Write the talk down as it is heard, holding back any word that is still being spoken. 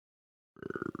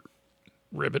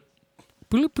Ribbit.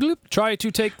 Bloop, bloop. Try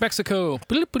to take Mexico.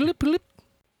 Bloop, bloop, bloop.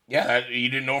 Yeah, you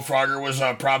didn't know Frogger was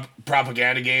a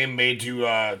propaganda game made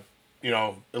to,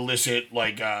 elicit,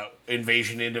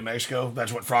 invasion into Mexico?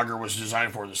 That's what Frogger was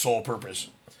designed for, the sole purpose.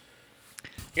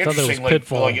 I thought that was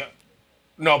Pitfall.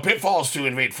 No, Pitfall is to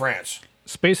invade France.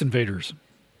 Space Invaders.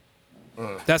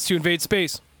 That's to invade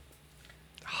space.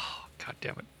 Oh, God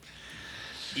damn it.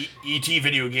 E.T.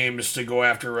 video game is to go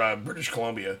after British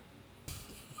Columbia.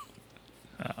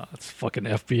 It's fucking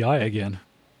FBI again.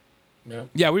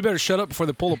 Yeah, we better shut up before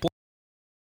they pull the plug.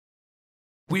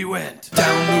 We went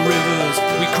down the rivers,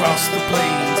 we crossed the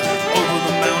plains, over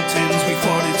the mountains, we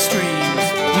forded streams.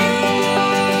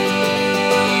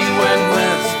 We went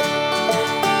west.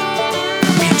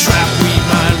 We trapped, we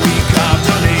mined, we carved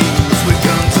our names. With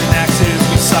guns and axes,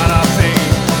 we sought our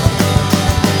fame.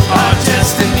 Our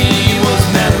destiny was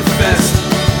manifest.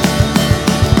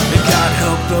 And God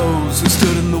help those who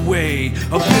stood in the way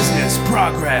of business,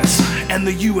 progress, and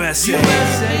the USA.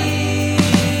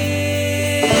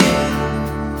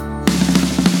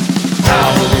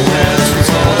 How the West was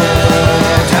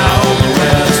loved, how the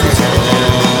West was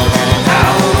loved,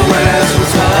 how the West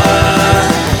was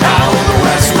loved, how the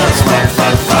West was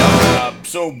loved.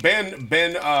 So Ben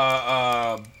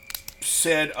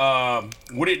said,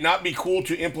 would it not be cool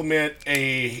to implement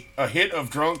a hit of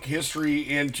drunk history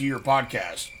into your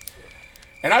podcast?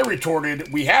 And I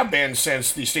retorted, we have been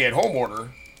since the stay-at-home order.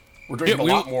 We're drinking a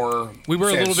lot more. We were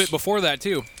a little bit before that,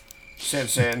 too.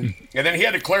 Since then. And then he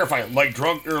had to clarify, like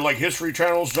History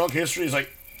Channel's drunk history. He's like,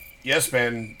 yes,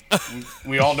 Ben,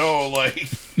 we all know, like.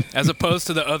 As opposed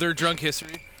to the other drunk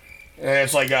history. And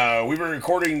it's like, we were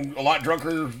recording a lot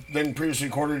drunker than previously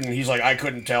recorded, and he's like, I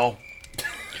couldn't tell.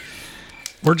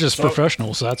 We're just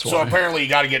professionals, that's why. So apparently you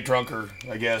got to get drunker,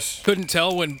 I guess. Couldn't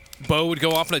tell when Bo would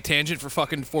go off on a tangent for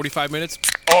fucking 45 minutes.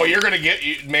 Oh, you're going to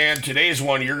get, man, today's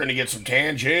one, you're going to get some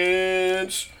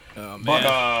tangents. Oh,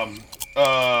 man.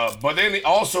 But then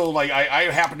also, like, I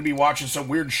happened to be watching some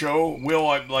weird show. Will,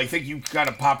 I think you kind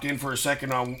of popped in for a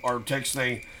second on our text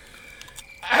thing.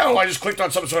 I don't know, I just clicked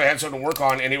on something so I had something to work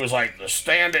on, and it was like The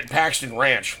Stand at Paxton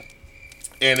Ranch.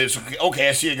 And it's, okay,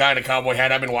 I see a guy in a cowboy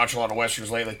hat. I've been watching a lot of Westerns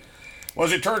lately. Well,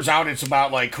 as it turns out, it's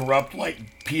about, like, corrupt, like,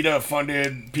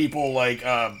 PETA-funded people, like,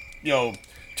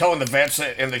 telling the vets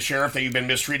and the sheriff that you've been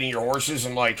mistreating your horses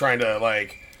and, like, trying to,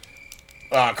 like,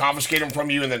 confiscate them from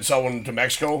you and then sell them to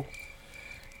Mexico.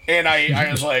 And I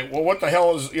was like, well, what the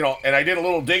hell is, and I did a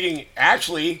little digging.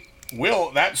 Actually,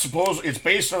 Will, it's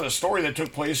based on a story that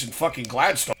took place in fucking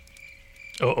Gladstone.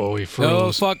 Uh-oh, he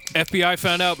froze. Oh, fuck. FBI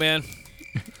found out, man.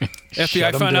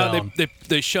 FBI found out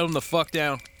they shut him the fuck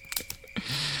down.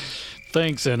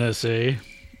 Thanks, NSA.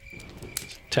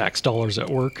 Tax dollars at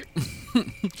work.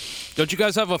 Don't you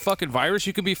guys have a fucking virus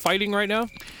you could be fighting right now?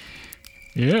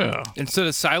 Yeah. Instead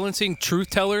of silencing truth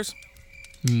tellers?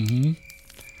 Mm-hmm.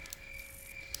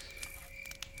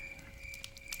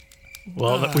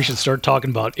 Well, we should start talking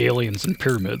about aliens and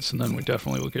pyramids, and then we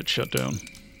definitely will get shut down.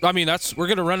 I mean, we're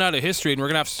going to run out of history, and we're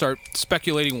going to have to start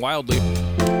speculating wildly.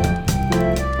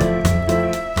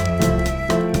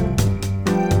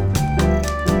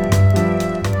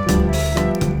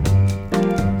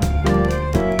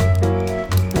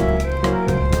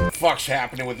 Fuck's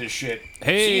happening with this shit?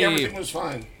 Hey. See, everything was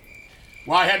fine.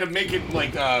 Well, I had to make it,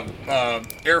 like,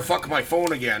 air fuck my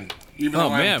phone again, even though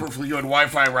I have a perfectly good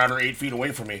Wi-Fi router 8 feet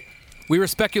away from me. We were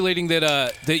speculating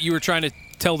that you were trying to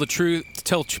tell the truth,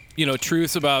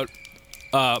 truths about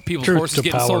people's horses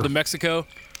getting sold to Mexico.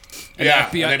 And yeah,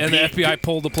 the FBI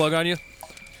pulled the plug on you.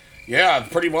 Yeah,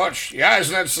 pretty much. Yeah,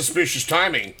 isn't that suspicious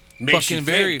timing? Makes you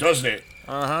think, doesn't it?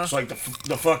 Uh-huh. It's like the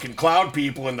fucking cloud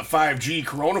people and the 5G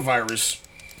coronavirus.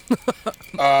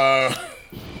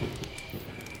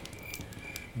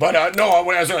 But no,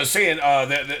 as I was saying,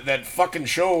 that fucking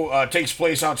show takes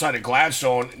place outside of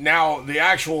Gladstone. Now, the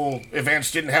actual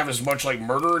events didn't have as much, like,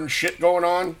 murder and shit going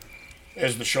on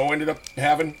as the show ended up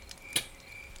having.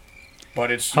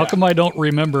 But it's... How come I don't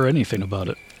remember anything about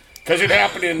it? Because it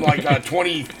happened in, like,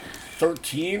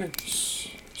 2013,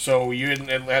 so you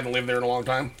hadn't lived there in a long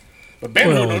time. But Ben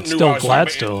knew it's still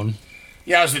Gladstone.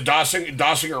 Yeah, it was the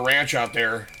Dossinger Ranch out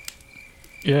there.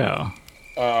 Yeah.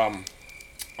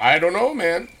 I don't know,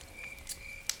 man.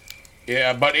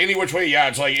 Yeah, but any which way, yeah,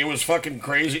 it's like, it was fucking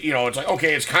crazy. It's like,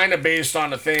 okay, it's kind of based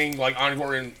on a thing, like,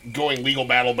 ongoing legal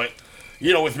battle, but,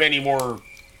 with many more,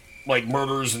 like,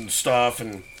 murders and stuff,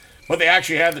 but they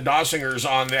actually had the Dossingers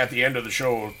on at the end of the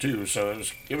show, too, so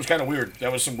it was kind of weird.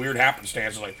 That was some weird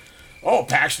happenstance, like, oh,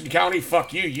 Paxton County?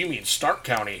 Fuck you, you mean Stark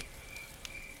County.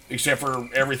 Except for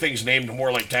everything's named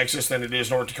more like Texas than it is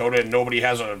North Dakota, and nobody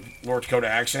has a North Dakota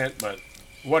accent, but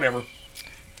whatever.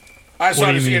 I thought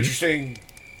it was interesting.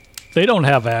 They don't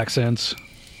have accents.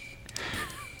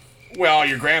 Well,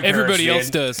 your grandparents Everybody did. else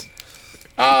does.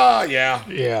 Yeah.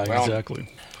 Yeah, Well, exactly.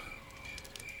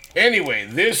 Anyway,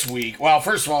 this week, well,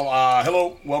 first of all,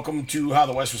 hello, welcome to How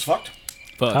the West Was Fucked.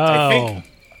 But I Oh, think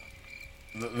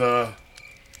the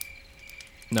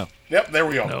no. Yep, there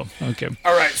we go. no. Okay.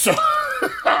 All right, so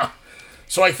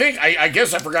so I think I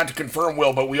guess I forgot to confirm,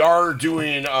 Will, but we are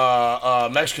doing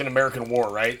Mexican-American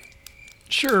War, right?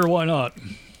 Sure, why not?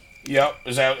 Yep.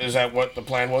 Is that what the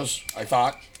plan was? I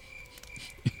thought.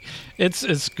 It's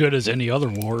as good as any other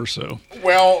war, so.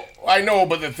 Well, I know,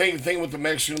 but the thing with the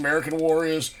Mexican-American War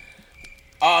is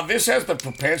this has the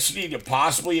propensity to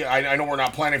possibly, I know we're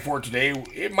not planning for it today,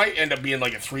 it might end up being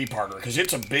like a three-parter, because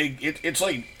it's a big, it's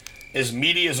like as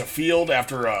meaty as a field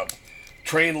after a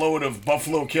train load of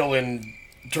buffalo killing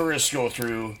tourists go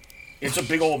through. It's a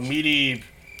big old meaty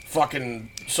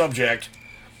fucking subject.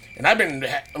 And I've been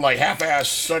like half-ass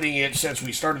studying it since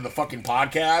we started the fucking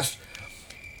podcast.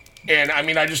 And I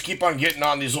mean, I just keep on getting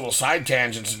on these little side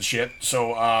tangents and shit.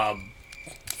 So,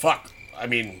 fuck. I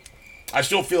mean, I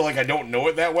still feel like I don't know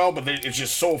it that well, but it's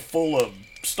just so full of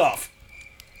stuff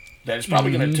that it's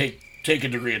probably going to take a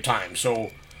degree of time.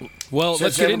 So, well,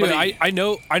 let's get into it. I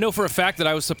know for a fact that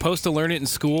I was supposed to learn it in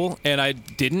school, and I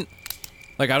didn't.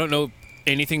 Like, I don't know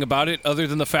anything about it other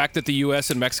than the fact that the U.S.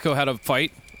 and Mexico had a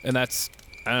fight, and that's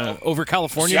over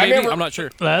California. See, maybe I'm not sure.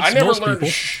 That's most people.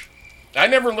 I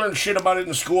never learned shit about it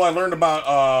in school. I learned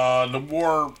about the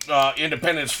war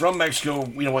independence from Mexico,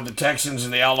 with the Texans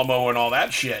and the Alamo and all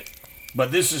that shit.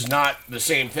 But this is not the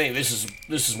same thing. This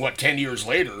is what 10 years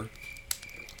later,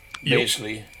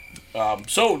 basically.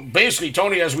 So basically,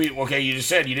 Tony, you just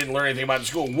said you didn't learn anything about the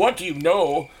school. What do you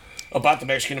know about the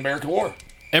Mexican-American War?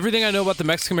 Everything I know about the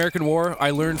Mexican-American War,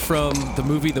 I learned from the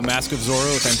movie The Mask of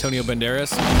Zorro with Antonio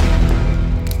Banderas.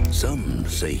 Some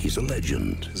say he's a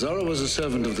legend. Zorro was a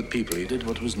servant of the people. He did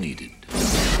what was needed.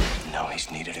 Now he's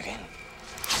needed again.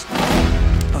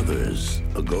 Others,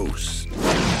 a ghost.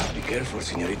 Be careful,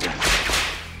 señorita.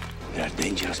 There are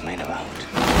dangerous men about.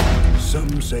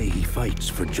 Some say he fights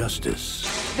for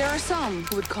justice. There are some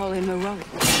who would call him heroic.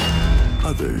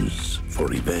 Others for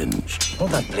revenge. All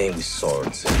that playing with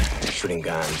swords, shooting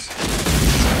guns,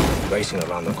 racing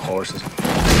around on horses.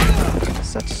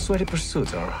 Such sweaty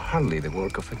pursuits are hardly the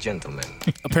work of a gentleman.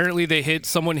 Apparently,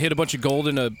 someone hid a bunch of gold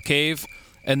in a cave,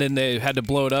 and then they had to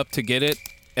blow it up to get it,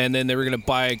 and then they were going to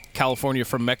buy California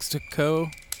from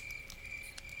Mexico.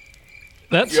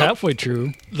 That's halfway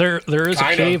true. There is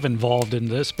a cave involved in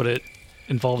this, but it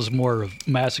involves more of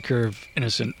massacre of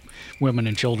innocent women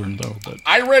and children, though. But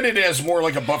I read it as more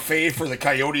like a buffet for the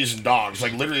coyotes and dogs.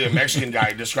 Like literally, a Mexican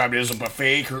guy described it as a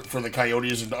buffet for the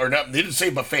coyotes and, or not. He didn't say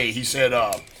buffet. He said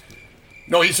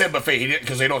no. He said buffet. He didn't,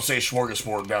 because they don't say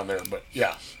smorgasbord down there. But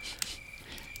yeah.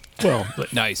 Well,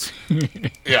 but Nice.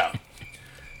 Yeah.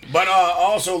 But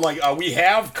also, we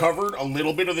have covered a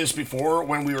little bit of this before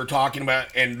when we were talking about,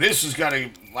 and this has got to,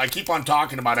 I keep on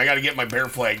talking about it. I got to get my bear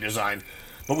flag design.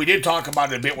 But we did talk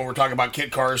about it a bit when we were talking about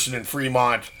Kit Carson and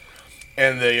Fremont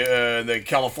and the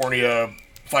California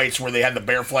fights where they had the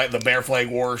bear flag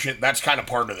war shit. That's kind of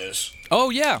part of this. Oh,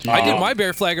 yeah. I did my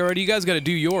bear flag already. You guys got to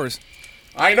do yours.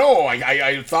 I know.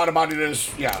 I thought about it as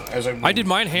I did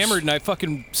mine hammered, and I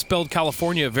fucking spelled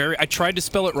California I tried to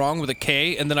spell it wrong with a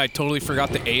K, and then I totally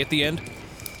forgot the A at the end.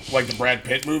 Like the Brad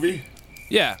Pitt movie?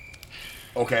 Yeah.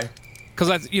 Okay. Because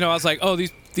I was like, oh,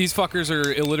 these fuckers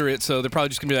are illiterate, so they're probably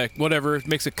just gonna be like, whatever, it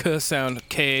makes a K sound,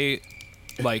 K,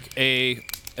 like A,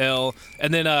 L,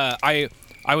 and then I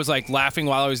was like laughing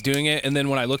while I was doing it, and then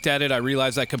when I looked at it, I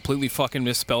realized I completely fucking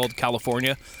misspelled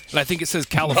California, and I think it says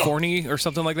California or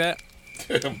something like that.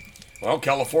 Well,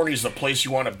 California's the place you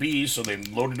want to be, so they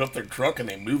loaded up their truck and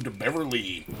they moved to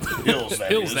Beverly Hills.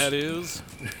 That is.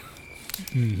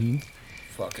 Mm-hmm.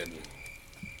 Fucking.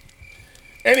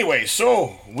 Anyway,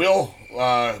 so we'll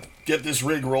get this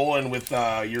rig rolling with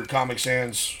your Comic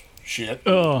Sans shit.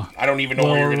 I don't even know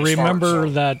where you're going to start. Remember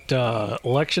that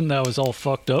election that was all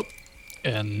fucked up,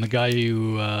 and the guy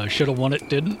who should have won it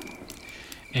didn't?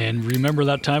 And remember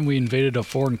that time we invaded a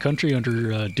foreign country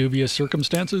under dubious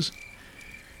circumstances?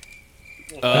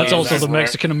 That's also the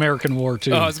Mexican-American War,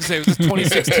 too. Oh, I was going to say, was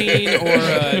this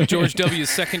 2016 or George W.'s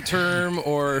second term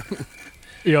or...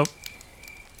 Yep.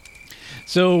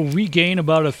 So we gain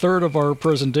about a third of our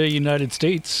present-day United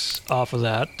States off of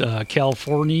that.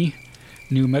 California,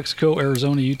 New Mexico,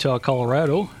 Arizona, Utah,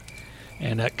 Colorado.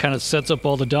 And that kind of sets up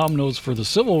all the dominoes for the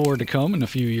Civil War to come in a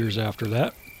few years after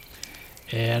that.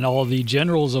 And all the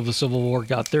generals of the Civil War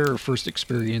got their first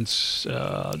experience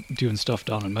doing stuff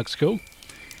down in Mexico.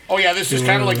 Oh yeah, this is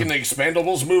kind of like in the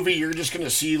Expendables movie. You're just gonna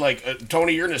see like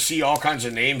Tony. You're gonna see all kinds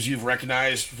of names you've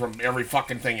recognized from every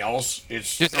fucking thing else.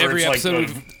 It's Just or every it's episode.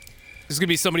 Like, There's gonna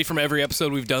be somebody from every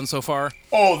episode we've done so far.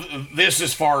 oh, this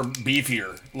is far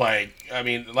beefier. Like I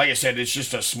mean, like I said, it's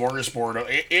just a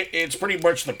smorgasbord. It's pretty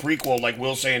much the prequel, like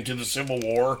Will's saying, to the Civil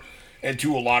War and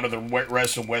to a lot of the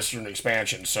rest of Western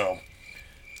expansion. So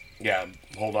yeah,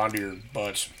 hold on to your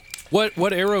butts.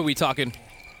 What era are we talking?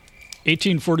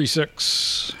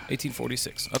 1846.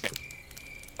 1846. Okay.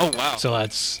 Oh wow. So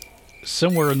that's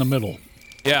somewhere in the middle.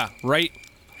 Yeah, right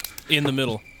in the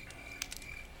middle.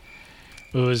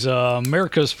 It was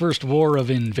America's first war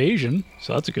of invasion,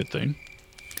 so that's a good thing.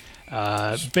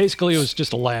 Basically, it was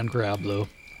just a land grab, though.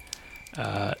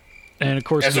 And of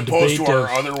course, As the opposed debate to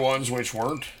our of other ones, which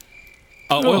weren't.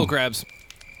 Oh, No. oil grabs.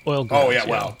 oil grabs. Oh yeah,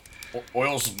 well,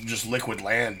 oil's just liquid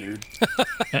land, dude.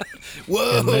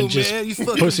 Whoa, And then just man, you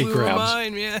fucking pussy blew my grabs.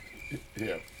 mind, man.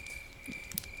 Yeah.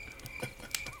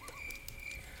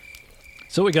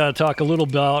 So we got to talk a little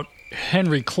about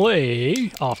Henry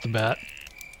Clay off the bat.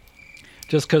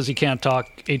 Just because he can't talk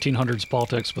 1800s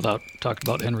politics without talking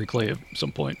about Henry Clay at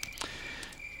some point.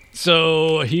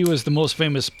 So he was the most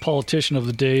famous politician of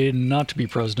the day not to be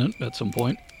president at some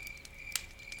point.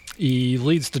 He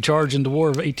leads the charge in the War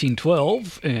of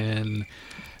 1812 and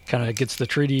kind of gets the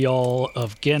Treaty all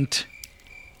of Ghent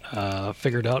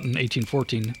figured out in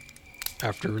 1814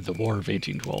 after the War of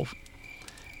 1812,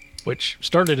 which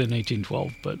started in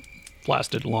 1812 but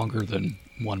lasted longer than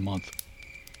 1 month.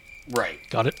 Right.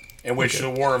 Got it? In which Okay. the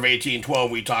War of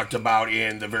 1812 we talked about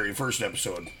in the very first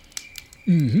episode.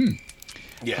 Mm-hmm.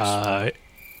 Yes.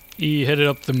 He headed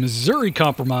up the Missouri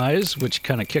Compromise, which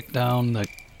kind of kicked down the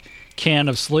can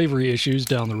of slavery issues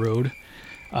down the road.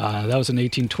 That was in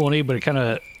 1820, but it kind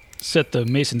of set the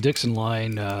Mason-Dixon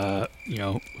line,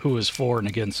 who was for and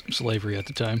against slavery at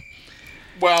the time.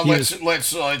 Well, He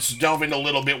let's delve into a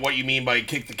little bit what you mean by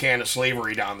kick the can of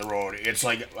slavery down the road. It's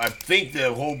like I think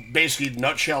the whole basically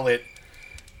nutshell it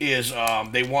is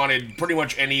they wanted pretty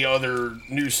much any other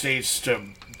new states to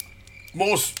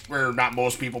not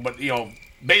most people, but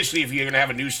basically if you're gonna have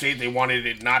a new state, they wanted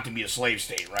it not to be a slave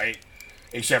state, right?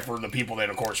 Except for the people that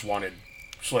of course wanted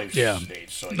slave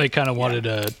states. So, They kind of wanted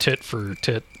a tit for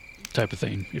tit type of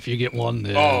thing. If you get one,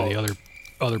 the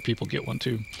other people get one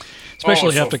too.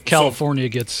 Especially after California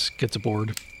gets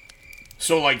aboard.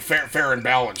 So like fair and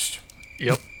balanced.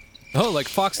 Yep. Oh, like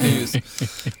Fox News.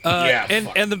 Yeah.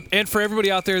 And for everybody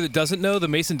out there that doesn't know, the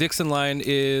Mason-Dixon line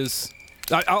is.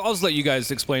 I'll just let you guys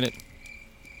explain it.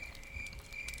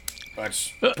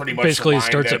 That's pretty much basically the it line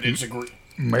starts that at it's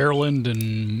Maryland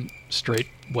and straight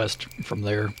west from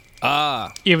there.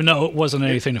 Ah. Even though it wasn't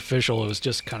anything official, it was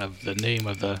just kind of the name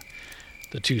of the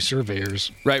two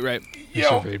surveyors. Right.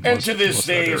 and to this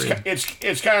day,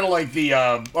 it's kind of like the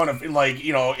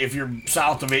if you're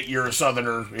south of it, you're a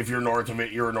southerner. If you're north of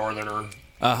it, you're a northerner.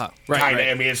 Uh-huh. Right. Kinda.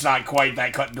 I mean, it's not quite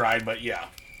that cut and dried, but yeah.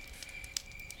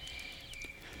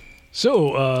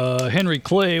 So, Henry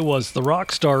Clay was the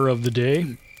rock star of the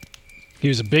day. He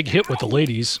was a big hit with the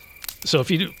ladies. So if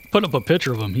you put up a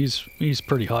picture of him, he's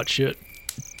pretty hot shit.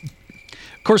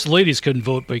 Of course, the ladies couldn't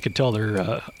vote, but you could tell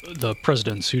they're the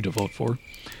presidents who to vote for.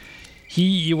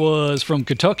 He was from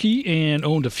Kentucky and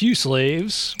owned a few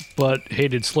slaves, but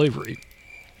hated slavery.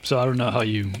 So I don't know how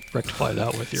you rectify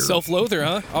that with your... Self-loather,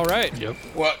 huh? All right. Yep.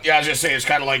 Well, yeah, I was just saying, it's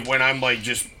kind of like when I'm like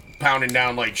just pounding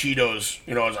down like Cheetos.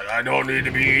 It's like I don't need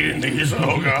to be eating these.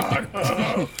 Oh God,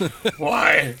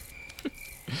 why?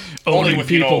 Owning with,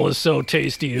 people is so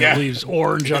tasty, it Yeah. leaves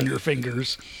orange on your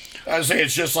fingers. I was saying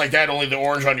it's just like that. Only the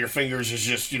orange on your fingers is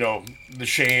just the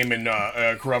shame and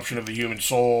corruption of the human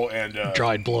soul and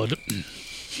Dried blood.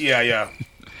 yeah.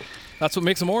 That's what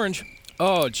makes them orange.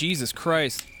 Oh, Jesus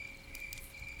Christ.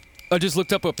 I just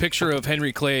looked up a picture of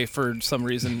Henry Clay for some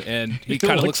reason, and he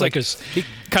kind of looks like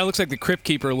the Crypt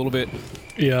Keeper a little bit.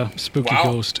 Yeah, spooky Wow.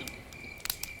 ghost.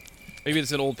 Maybe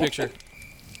it's an old picture.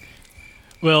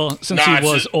 Well, since Nah, he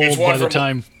was it's old one by the from-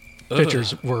 time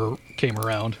pictures came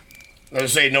around. I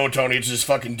was saying no, Tony. It's this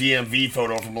fucking DMV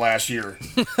photo from last year.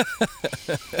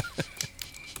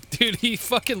 Dude, he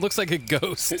fucking looks like a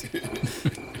ghost.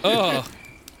 Oh.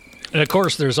 And of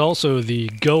course, there's also the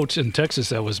goat in Texas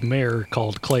that was mayor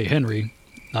called Clay Henry,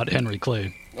 not Henry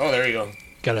Clay. Oh, there you go.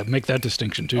 Got to make that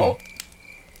distinction too.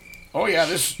 Oh yeah.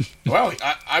 Well,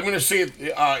 I'm gonna say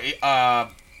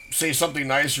say something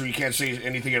nice, or you can't say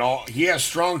anything at all. He has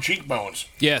strong cheekbones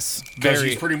Yes, because very.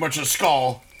 he's pretty much a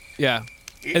skull. Yeah.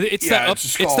 And it's Yeah, that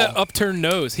it's a it's that skull. upturned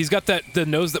nose. He's got the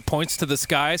nose that points to the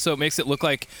sky, so it makes it look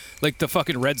like the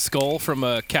fucking Red Skull from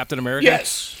Captain America.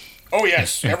 Yes. Oh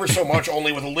yes, ever so much.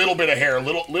 Only with a little bit of hair,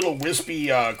 little wispy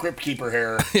crypt keeper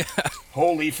hair. Yeah.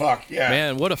 Holy fuck, yeah.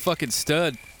 Man, what a fucking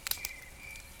stud.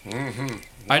 Mm-hmm.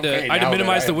 I had to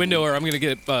minimize the window, or I'm gonna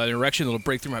get an erection that'll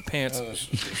break through my pants.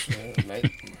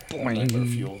 Nightmare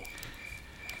fuel.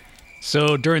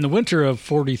 So during the winter of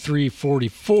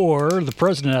 43-44, the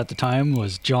president at the time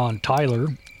was John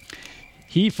Tyler.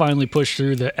 He finally pushed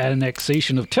through the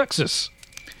annexation of Texas.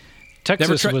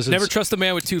 Texas Never trust a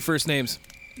man with 2 first names.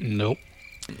 Nope.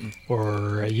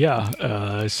 Or,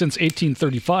 since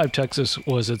 1835, Texas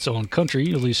was its own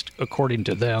country, at least according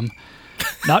to them.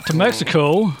 Not to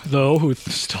Mexico, though, who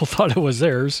still thought it was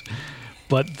theirs.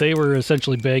 But they were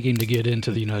essentially begging to get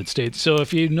into the United States. So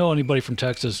if you know anybody from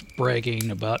Texas bragging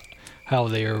about how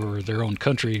they are their own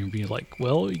country, and be like,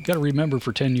 well, you got to remember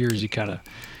for 10 years you kind of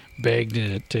begged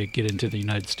to get into the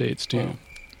United States, too.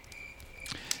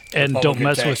 And Republican don't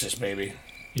mess Texas, with... baby.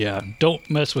 Yeah, don't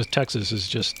mess with Texas is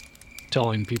just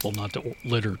telling people not to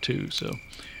litter, too, so...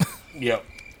 Yep.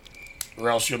 Or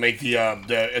else you'll make the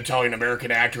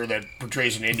Italian-American actor that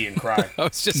portrays an Indian cry. I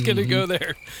was just going to go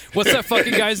there. What's that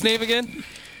fucking guy's name again?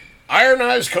 Iron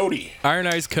Eyes Cody. Iron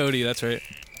Eyes Cody, that's right.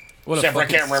 Except for I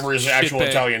can't remember his actual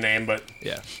Italian name, but...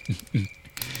 Yeah.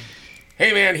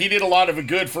 Hey, man, he did a lot of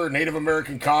good for Native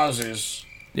American causes.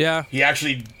 Yeah. He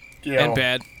actually, And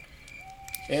bad.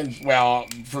 And, well,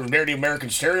 for Native American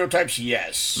stereotypes,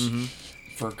 yes. Mm-hmm.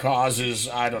 For causes,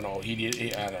 I don't know.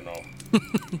 I don't know.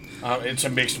 It's a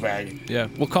mixed bag. Yeah.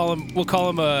 We'll call him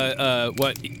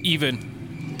even.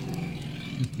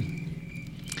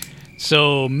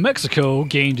 So Mexico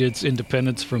gained its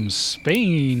independence from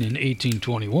Spain in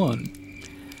 1821,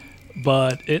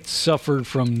 but it suffered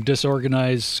from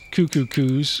disorganized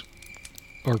coups.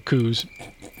 Coups.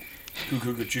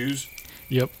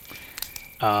 Yep.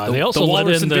 They also the let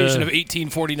Walrus in invasion of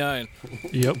 1849.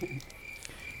 Yep.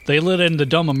 They let in the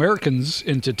dumb Americans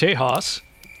into Tejas,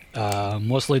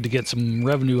 mostly to get some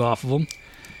revenue off of them,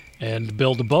 and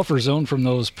build a buffer zone from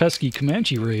those pesky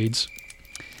Comanche raids.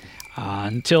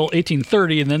 Until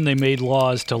 1830, and then they made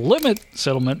laws to limit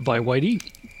settlement by Whitey,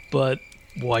 but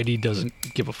Whitey doesn't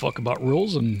give a fuck about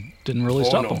rules and didn't really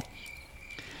stop them.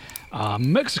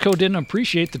 Mexico didn't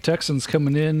appreciate the Texans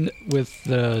coming in with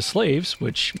the slaves,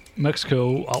 which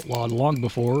Mexico outlawed long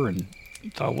before and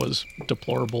thought was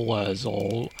deplorable as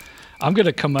all. I'm going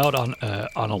to come out on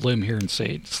a limb here and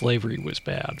say slavery was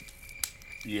bad.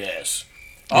 Yes.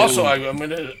 Also, I'm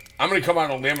gonna come out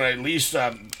on a limb, and at least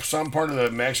some part of the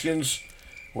Mexicans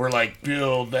were like,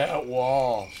 build that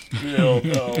wall, build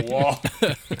the wall.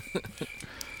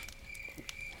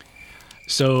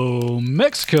 So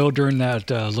Mexico, during that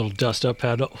little dust-up,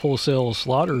 had wholesale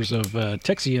slaughters of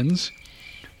Texians,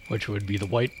 which would be the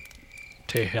white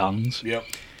Tejans. Yep.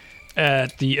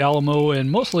 At the Alamo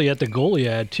and mostly at the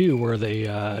Goliad, too, where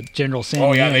the General San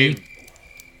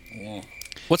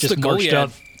What's the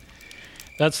Goliad?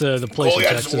 That's the place in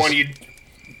Texas.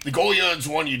 The Goliad's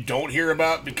one you don't hear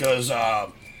about because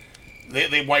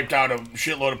they wiped out a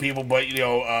shitload of people, but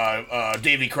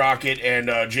Davy Crockett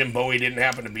and Jim Bowie didn't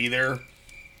happen to be there,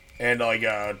 and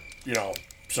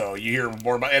so you hear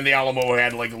more about. And the Alamo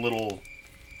had like a little,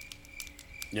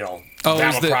 battle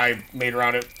cry made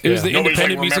around it. It was the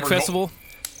Independent Music Festival.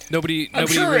 Nobody I'm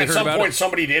sure really at heard some about point it.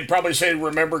 somebody did probably say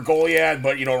remember Goliad,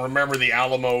 but remember the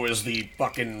Alamo is the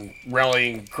fucking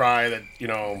rallying cry that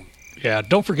Yeah,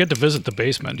 don't forget to visit the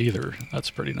basement either. That's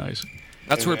pretty nice.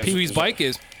 That's where Pee Wee's bike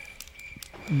is.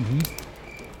 Mm-hmm.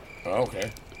 Oh,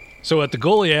 okay. So at the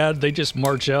Goliad, they just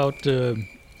march out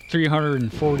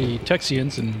 340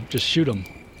 Texians and just shoot them.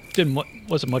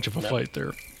 Wasn't much of a fight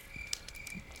there.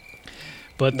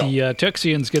 But the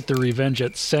Texians get their revenge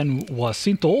at San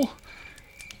Jacinto.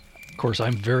 Of course,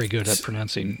 I'm very good at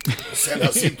pronouncing. San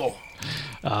Jacinto.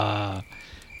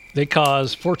 They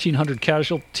caused 1,400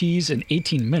 casualties in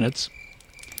 18 minutes.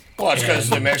 Well, it's because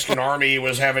the Mexican army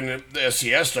was having a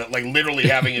siesta, like literally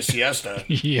having a siesta.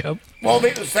 Yep. Well,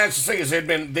 that's the thing is they've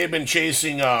been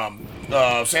chasing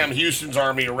Sam Houston's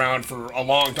army around for a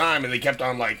long time, and they kept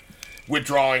on like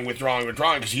withdrawing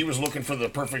because he was looking for the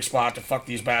perfect spot to fuck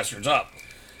these bastards up.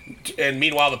 And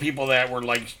meanwhile, the people that were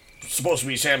like supposed to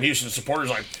be Sam Houston's supporters,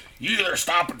 like, you either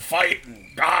stop and fight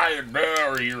and die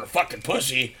or you're a fucking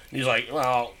pussy. And he's like,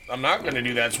 well, I'm not going to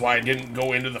do that. That's why I didn't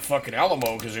go into the fucking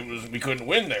Alamo, because we couldn't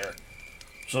win there.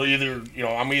 So either,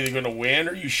 I'm either going to win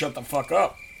or you shut the fuck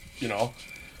up,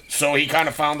 So he kind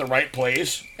of found the right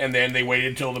place, and then they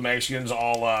waited till the Mexicans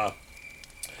all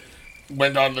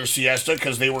went on their siesta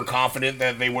because they were confident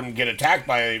that they wouldn't get attacked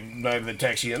by the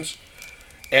Texians.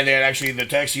 And then actually the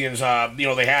Texians,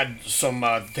 they had some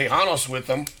Tejanos with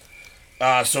them.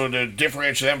 So to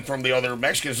differentiate them from the other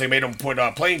Mexicans, they made them put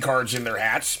playing cards in their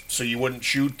hats, so you wouldn't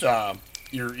shoot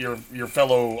your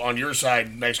fellow on your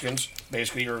side Mexicans,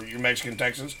 basically, or your Mexican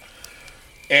Texans.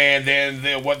 And then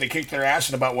they kicked their ass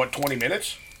in about 20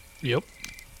 minutes. Yep.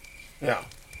 Yeah.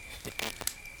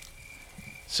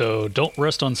 So don't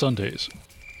rest on Sundays.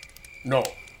 No.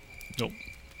 Nope.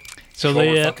 So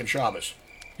Shoulder they fucking Shabbos.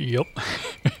 Yep.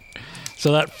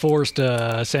 So that forced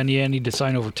Santiani to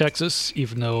sign over Texas,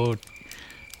 even though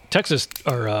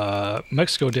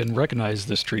Mexico didn't recognize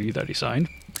this treaty that he signed,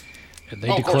 and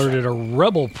they declared it a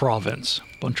rebel province.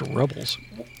 Bunch of rebels.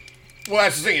 Well,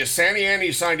 that's the thing is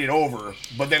Santiani signed it over,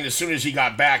 but then as soon as he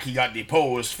got back, he got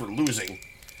deposed for losing.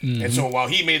 Mm-hmm. And so while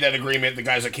he made that agreement, the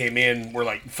guys that came in were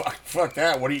like, fuck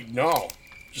that. What do you... No.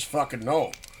 Just fucking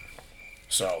no.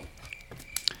 So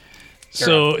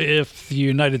if the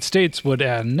United States would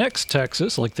annex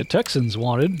Texas like the Texans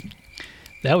wanted,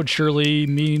 that would surely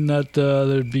mean that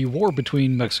there'd be war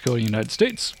between Mexico and the United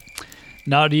States.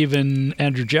 Not even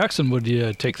Andrew Jackson would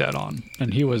take that on,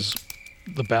 and he was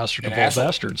the bastard of all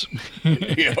bastards.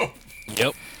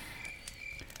 Yep.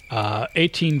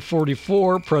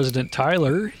 1844, President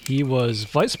Tyler, he was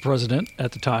vice president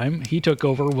at the time. He took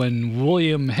over when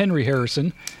William Henry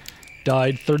Harrison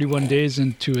died 31 days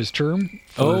into his term.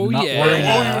 William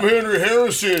Henry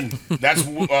Harrison. That's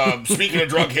speaking of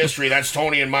drug history. That's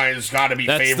Tony and mine. It's got to be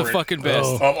that's favorite the fucking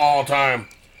best of all time.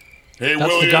 Hey, that's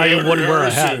William the guy Henry who wouldn't wear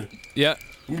a hat. Yeah.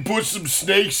 You put some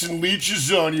snakes and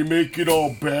leeches on you, make it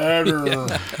all better.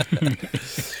 Yeah.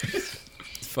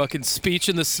 Fucking speech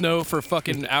in the snow for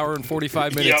fucking hour and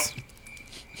 45 minutes. Yep.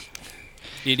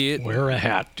 Idiot. Wear a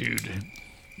hat, dude.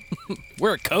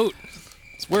 Wear a coat.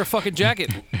 Wear a fucking jacket.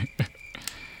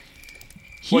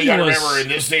 Well, you gotta remember, in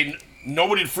this day,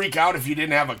 nobody would freak out if you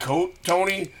didn't have a coat,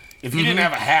 Tony. If you didn't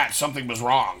have a hat, something was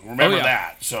wrong. Remember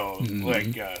that. So,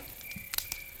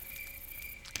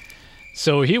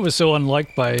 So he was so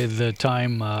unliked by the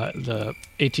time the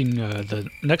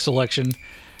next election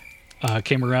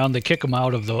came around, they kick him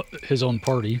out of his own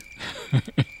party.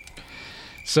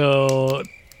 So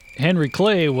Henry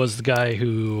Clay was the guy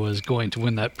who was going to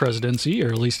win that presidency, or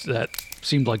at least that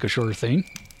seemed like a sure thing.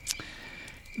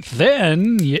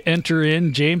 Then you enter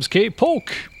in James K.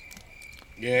 Polk.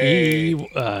 Yay.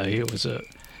 He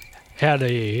had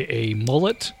a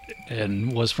mullet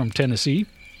and was from Tennessee.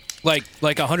 Like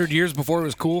 100 years before it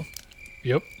was cool?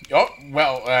 Yep. Oh,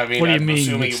 well, I mean, what do you I'm mean?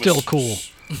 assuming It's still cool.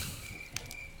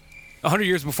 100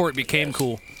 years before it became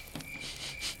cool.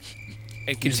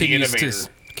 It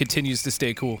continues to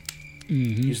stay cool.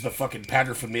 Mm-hmm. He's the fucking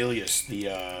paterfamilias,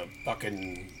 the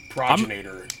fucking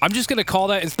progenitor. I'm just going to call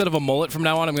that, instead of a mullet from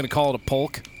now on, I'm going to call it a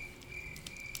polk.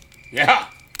 Yeah.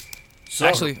 So,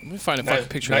 actually, let me find a fucking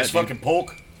picture of that. Nice fucking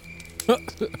polk.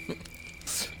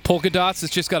 Polka dots.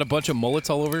 It's just got a bunch of mullets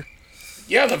all over.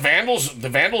 Yeah, the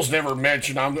Vandals never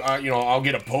mentioned. I'll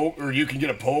get a poke, or you can get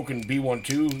a poke and be one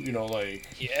too.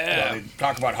 Yeah. They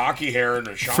talk about hockey hair and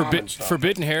a shaman and stuff.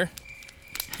 Forbidden hair.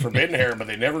 Forbidden hair, but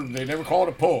they never call it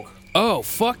a poke. Oh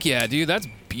fuck yeah, dude, that's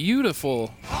beautiful.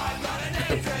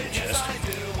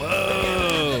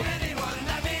 Whoa.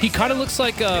 He kind of looks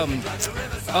like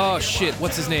oh shit,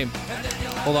 what's his name?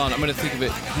 Hold on, I'm gonna think of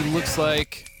it. He looks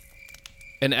like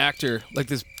an actor, like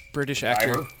this British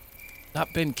actor. Ivor?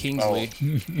 Not Ben Kingsley.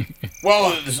 Oh.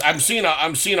 Well, I'm seeing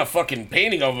a fucking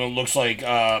painting of him. It looks like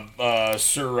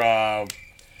Sir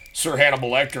Hannibal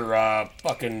Lecter.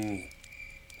 Fucking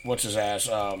what's his ass?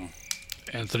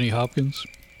 Anthony Hopkins.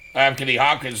 Anthony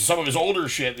Hopkins. Some of his older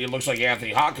shit, it looks like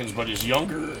Anthony Hopkins, but his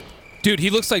younger. Dude, he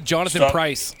looks like Jonathan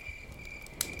Pryce.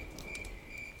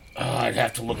 I'd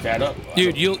have to look that up.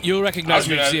 Dude, you'll recognize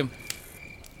him if you see him.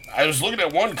 I was looking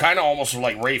at one kind of almost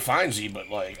like Ray Fiennes, but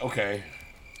like, okay.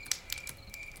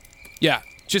 Yeah,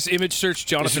 just image search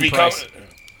Jonathan Pryce.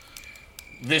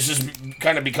 This is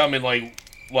kind of becoming like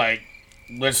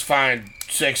let's find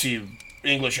sexy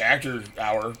English actor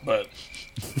hour, but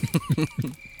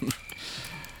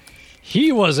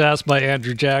he was asked by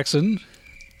Andrew Jackson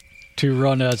to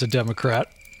run as a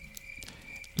Democrat.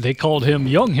 They called him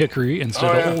Young Hickory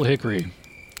instead of Old Hickory,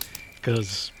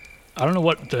 because I don't know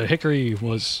what the Hickory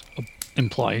was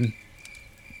implying.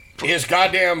 His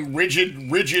goddamn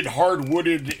rigid,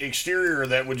 hard-wooded exterior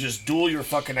that would just duel your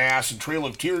fucking ass and Trail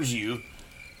of Tears you.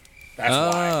 That's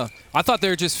why. I thought they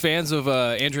were just fans of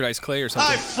Andrew Dice Clay or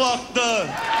something. I fucked up.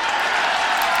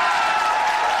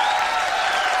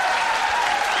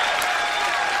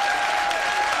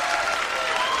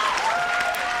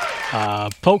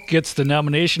 Polk gets the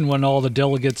nomination when all the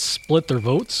delegates split their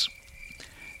votes.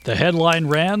 The headline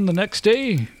ran the next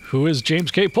day, "Who is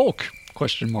James K. Polk?" ?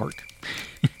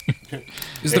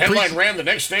 Is The the headline pre- ran the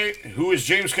next day, "Who is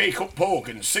James K. Polk?"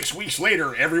 And 6 weeks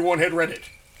later, everyone had read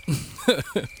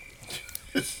it.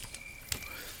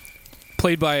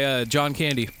 played by John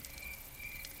Candy.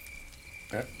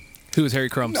 Who is Harry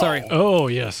Crumb? No. Sorry. Oh,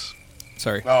 yes.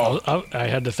 Sorry. Oh, I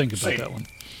had to think about Say- that one.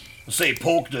 say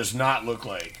Polk does not look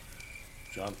like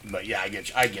John, but yeah, I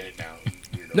get it now.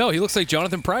 Weirdo. No, he looks like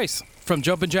Jonathan Pryce from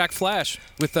Jumpin' Jack Flash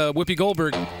with Whoopi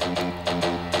Goldberg.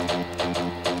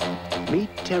 Meet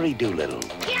Terry Doolittle.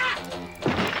 Yeah!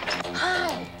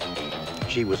 Hi!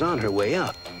 She was on her way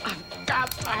up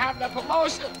Got to have the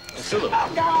promotion! Philip.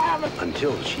 I've got to have it!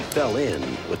 until she fell in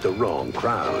with the wrong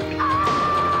crowd.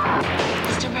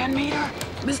 Mr. Van Meter?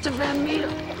 Mr. Van Meter?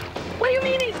 What do you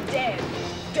mean he's dead?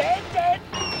 Dead, dead?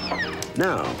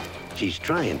 Now, she's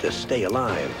trying to stay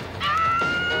alive.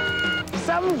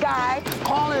 Some guy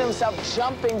calling himself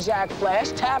Jumping Jack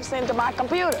Flash taps into my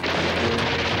computer.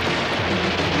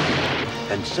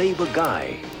 And save a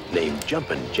guy named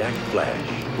Jumpin' Jack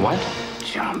Flash. What?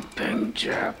 Jumping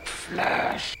Jack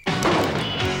Flash.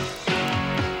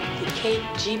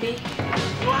 KGB?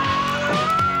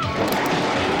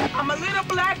 I'm a little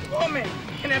black woman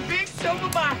in a big silver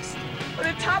box. On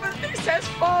the top of the thing says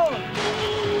phone.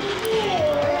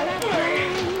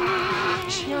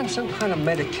 Is she on some kind of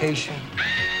medication?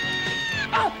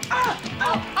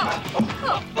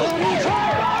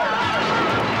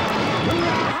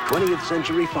 20th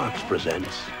Century Fox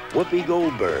presents Whoopi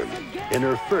Goldberg in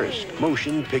her first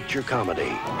motion picture comedy.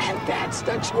 And that's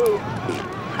the truth.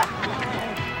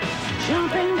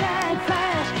 Jumping Jack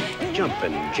Flash.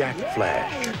 Jumpin' Jack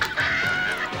Flash.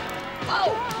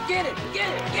 Oh, get it, get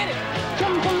it, get it.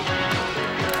 Jumping.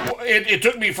 It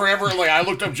took me forever. Like I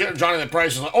looked up Jonathan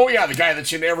Pryce and like, oh yeah, the guy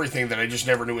that's in everything that I just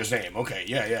never knew his name. Okay,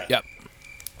 yeah. Yep.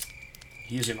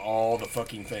 He's in all the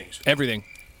fucking things. Everything.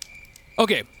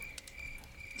 Okay.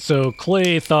 So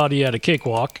Clay thought he had a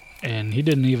cakewalk, and he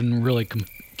didn't even really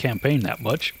campaign that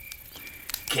much.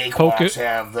 Cakewalks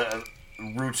have the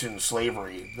roots in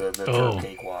slavery. The term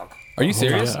cakewalk. Are you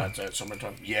serious? yeah. That's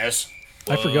summertime. Yes.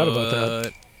 I forgot about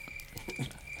that.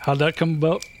 How'd that come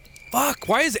about? Fuck,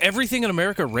 why is everything in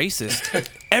America racist?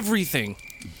 Everything.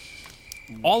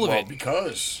 All of Well, it.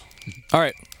 because. All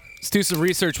right. Let's do some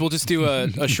research. We'll just do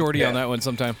a shorty on that one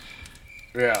sometime.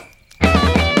 Yeah.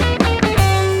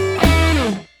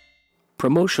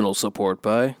 Promotional support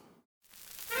by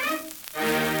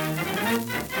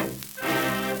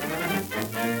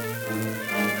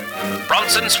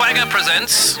Bronson Swagger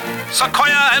presents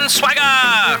Sequoia and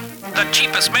Swagger, the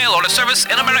cheapest mail order service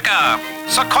in America.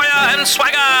 Sequoia and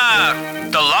Swagger,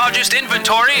 the largest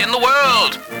inventory in the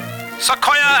world.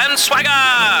 Sequoia and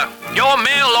Swagger, your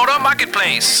mail order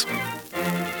marketplace.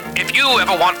 If you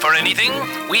ever want for anything,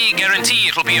 we guarantee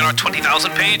it'll be in our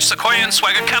 20,000-page Sequoia and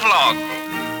Swagger catalog.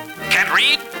 Can't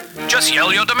read? Just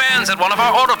yell your demands at one of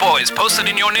our order boys posted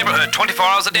in your neighborhood 24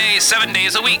 hours a day, 7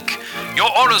 days a week. Your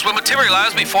orders will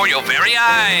materialize before your very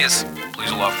eyes.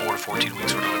 Please allow 4 to 14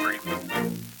 weeks for delivery.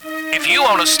 If you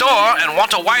own a store and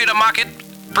want a wider market,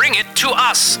 bring it to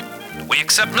us. We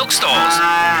accept milk stores,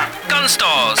 gun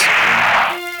stores,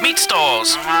 meat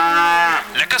stores,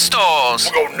 liquor stores.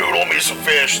 We'll go noodle me some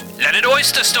fish. Leaded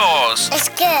oyster stores. It's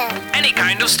good. Any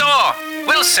kind of store.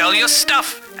 We'll sell your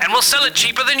stuff, and we'll sell it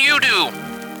cheaper than you do.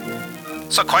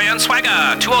 Sequoia and Swagger,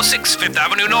 206 5th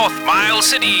Avenue North, Miles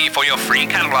City, for your free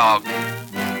catalog.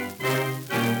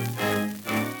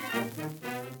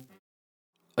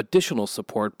 additional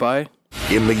support by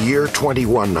in the year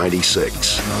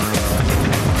 2196.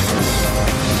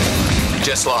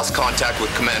 Just lost contact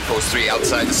with Command Post 3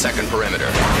 outside the second perimeter.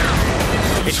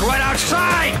 It's right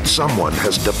outside! Someone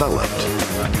has developed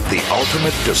the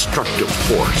ultimate destructive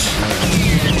force.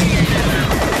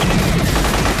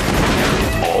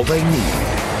 All they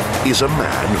need is a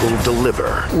man who'll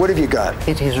deliver. What have you got?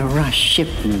 It is a rush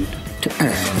shipment to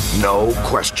Earth. No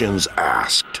questions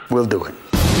asked. We'll do it.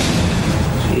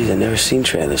 Geez, I've never seen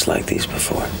trailers like these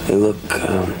before. They look,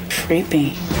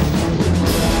 creepy.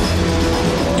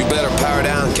 You better power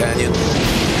down, Canyon.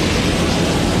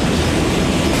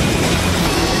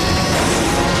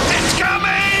 It's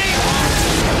coming!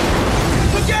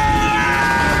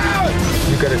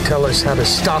 You gotta tell us how to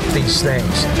stop these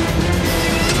things.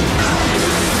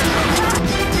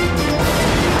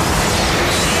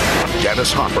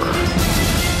 Dennis Hopper,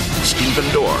 Stephen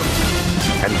Dorff,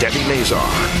 and Debbie Mazar.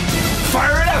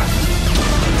 Fire it up!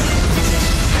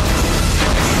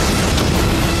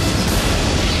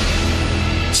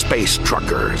 Space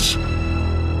Truckers.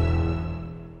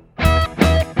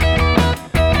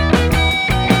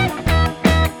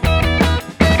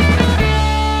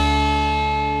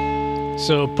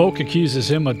 So Polk accuses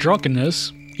him of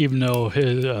drunkenness, even though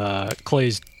his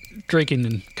Clay's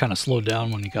drinking kind of slowed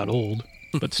down when he got old,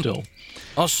 but still.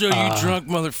 I'll show you drunk,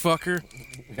 motherfucker.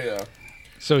 Yeah.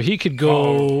 So he could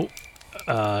go,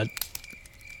 the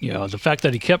fact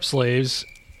that he kept slaves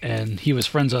and he was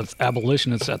friends with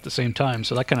abolitionists at the same time,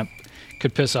 so that kind of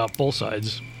could piss off both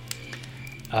sides.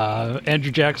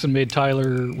 Andrew Jackson made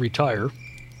Tyler retire.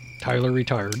 Tyler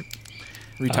retired.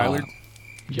 Retired?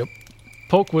 Yep.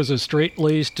 Polk was a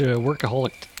straight-laced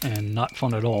workaholic and not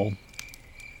fun at all.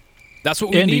 That's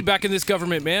what we need back in this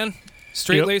government, man.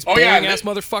 Straight-laced, boring-ass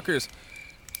motherfuckers.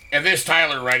 And this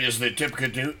Tyler, right, is the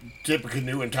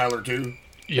Tippecanoe and Tyler too?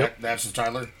 Yep. That's the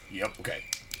Tyler? Yep, okay.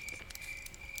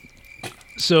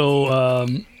 So,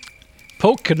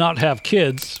 Polk could not have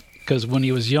kids because when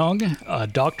he was young, a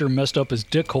doctor messed up his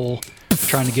dick hole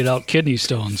trying to get out kidney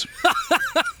stones.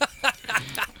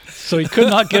 So he could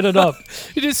not get it up.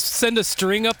 You just send a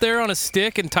string up there on a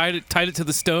stick and tied it to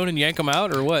the stone and yank them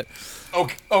out, or what?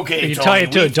 Okay, you Tony, tie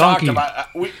it to a donkey.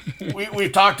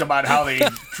 We've talked about how they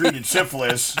treated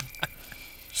syphilis.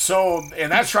 So,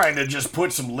 and that's trying to just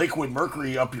put some liquid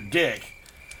mercury up your dick.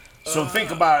 So think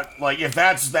about, like, if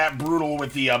that's that brutal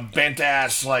with the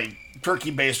bent-ass, like,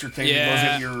 turkey baster thing that goes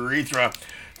into your urethra,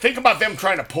 think about them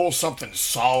trying to pull something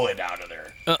solid out of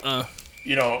there.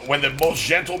 You know, when the most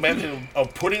gentle method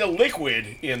of putting a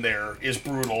liquid in there is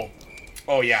brutal.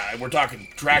 Oh, yeah, we're talking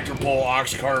tractor pull,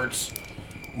 ox carts,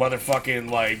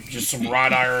 motherfucking, like, just some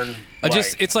wrought iron.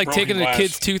 It's like taking a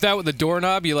kid's tooth out with a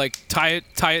doorknob. You, like, tie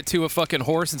it to a fucking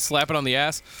horse and slap it on the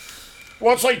ass.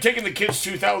 Well, it's like taking the kid's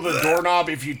tooth out with a doorknob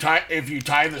if you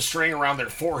tie the string around their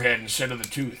forehead instead of the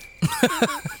tooth.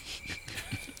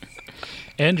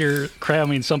 And you're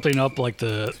cramming something up like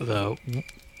the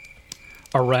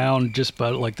around just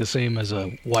about like the same as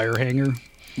a wire hanger.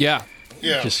 Yeah.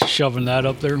 Just shoving that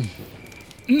up there.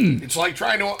 It's like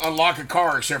trying to unlock a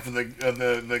car, except for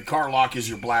the car lock is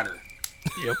your bladder.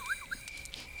 Yep.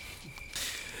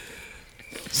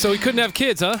 So he couldn't have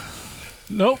kids, huh?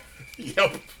 Nope.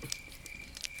 Yep.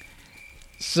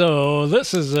 So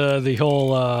this is the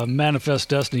whole Manifest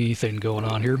Destiny thing going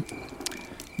on here.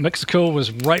 Mexico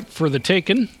was ripe for the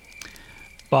taking.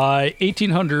 By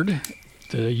 1800,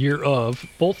 the year of,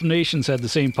 both nations had the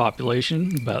same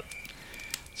population, about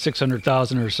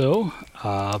 600,000 or so.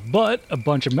 But a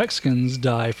bunch of Mexicans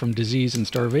die from disease and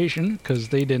starvation because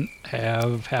they didn't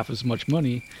have half as much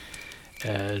money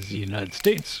as the United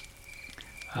States.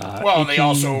 They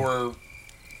also were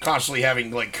constantly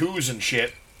having, like, coups and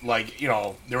shit. Like, you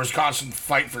know, there was constant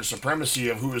fight for supremacy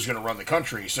of who was going to run the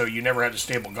country, so you never had a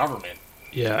stable government.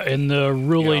 Yeah, and the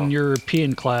ruling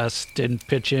European class didn't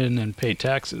pitch in and pay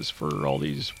taxes for all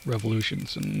these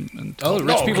revolutions. And the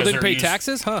rich people didn't pay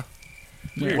taxes? Huh.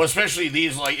 Weird. Well, especially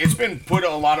these, like, it's been put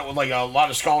a lot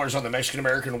of scholars on the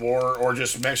Mexican-American War, or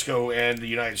just Mexico and the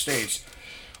United States.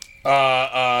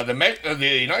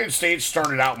 The United States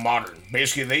started out modern.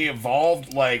 Basically, they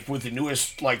evolved, like, with the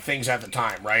newest, like, things at the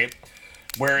time, right?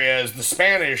 Whereas the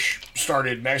Spanish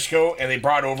started Mexico, and they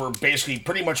brought over basically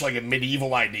pretty much like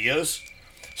medieval ideas.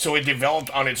 So it developed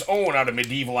on its own out of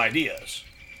medieval ideas.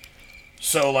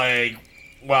 So, like,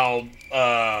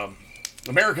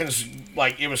 Americans,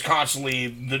 like, it was constantly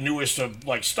the newest of,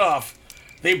 like, stuff.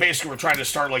 They basically were trying to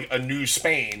start, like, a new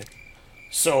Spain.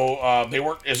 So they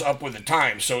weren't as up with the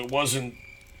times. So it wasn't,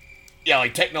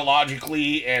 like,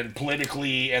 technologically and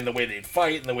politically and the way they'd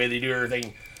fight and the way they do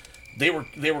everything. They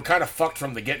were kind of fucked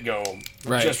from the get-go,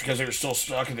 right? Just because they were still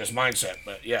stuck in this mindset.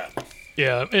 But yeah,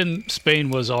 and Spain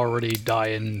was already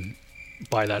dying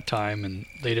by that time, and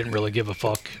they didn't really give a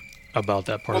fuck about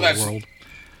that part of the world.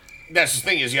 That's the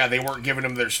thing is, they weren't giving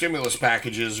them their stimulus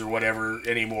packages or whatever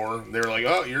anymore. They were like,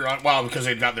 oh, you're on, because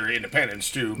they'd got their independence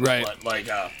too, right?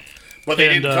 But they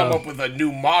didn't come up with a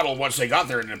new model once they got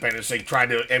their independence. They tried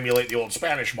to emulate the old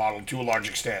Spanish model to a large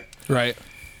extent, right?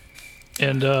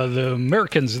 And the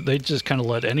Americans, they just kind of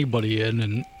let anybody in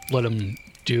and let them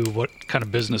do what kind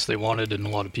of business they wanted, and a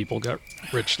lot of people got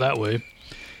rich that way.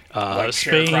 Like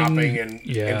Spain, sharecropping and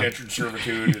indentured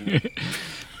servitude.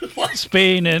 And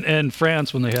Spain and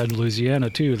France, when they had Louisiana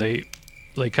too, they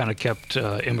kind of kept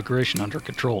immigration under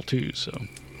control too. So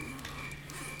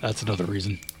that's another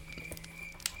reason.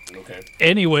 Okay.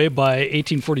 Anyway, by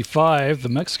 1845, the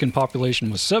Mexican population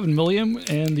was 7 million,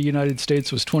 and the United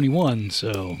States was 21.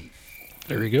 So.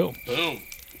 There you go. Boom.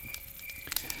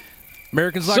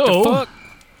 Americans like to fuck.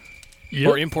 Yep.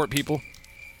 Or import people.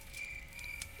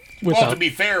 Well, to be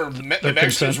fair, the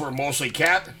Mexicans were mostly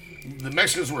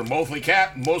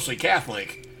mostly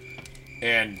Catholic.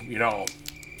 And, you know,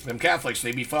 them Catholics,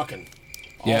 they be fucking.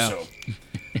 Also.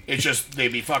 It's just they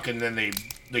be fucking, then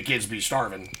the kids be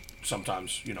starving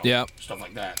sometimes, you know. Yeah. Stuff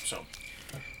like that, so.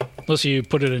 Unless you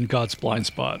put it in God's blind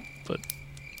spot, but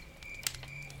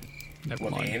never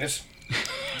What, mind. the anus?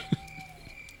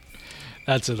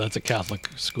 That's a Catholic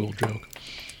school joke.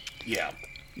 Yeah.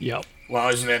 Yep. Well,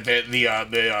 isn't that the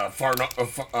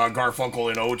Garfunkel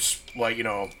and Oates, like, you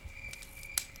know,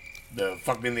 the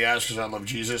fuck me in the ass because I love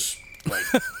Jesus, like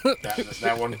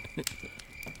that one.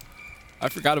 I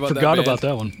forgot about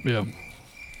that one. Yeah.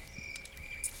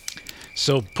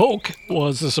 So Polk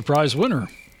was the surprise winner.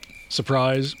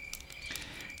 Surprise.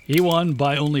 He won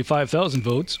by only 5,000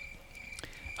 votes.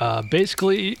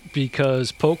 Basically,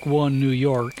 because Polk won New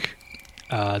York,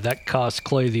 that cost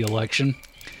Clay the election.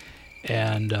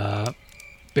 And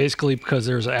basically because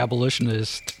there's an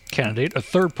abolitionist candidate, a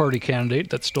third-party candidate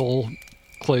that stole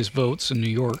Clay's votes in New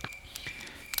York.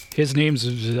 His name's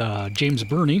James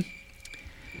Birney.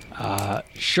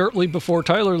 Shortly before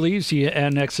Tyler leaves, he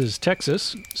annexes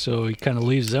Texas, so he kind of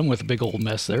leaves them with a big old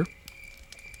mess there.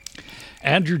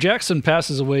 Andrew Jackson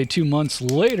passes away 2 months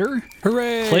later.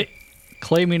 Hooray!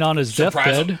 Claiming on his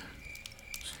deathbed.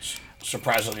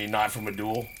 Surprisingly not from a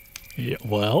duel. Yeah,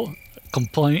 well,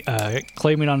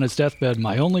 claiming on his deathbed,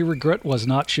 my only regret was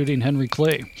not shooting Henry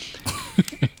Clay.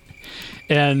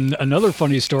 And another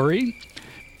funny story,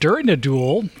 during a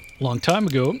duel, a long time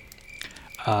ago,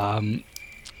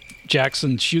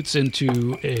 Jackson shoots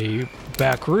into a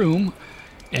back room,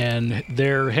 and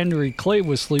there Henry Clay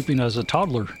was sleeping as a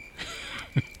toddler.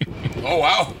 Oh,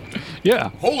 wow. Yeah.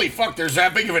 Holy fuck, there's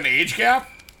that big of an age gap?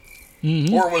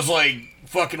 Mm-hmm. Or was, like,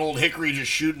 fucking old Hickory just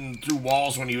shooting through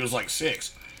walls when he was, like,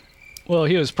 6? Well,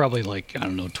 he was probably, like, I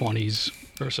don't know, 20s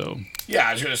or so. Yeah,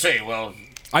 I was going to say, well...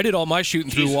 I did all my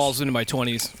shooting through walls into my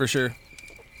 20s, for sure.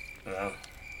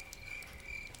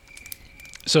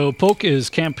 So Polk is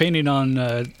campaigning on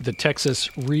the Texas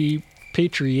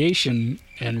repatriation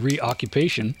and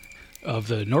reoccupation of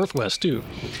the Northwest, too.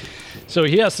 So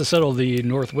he has to settle the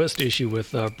Northwest issue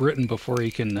with Britain before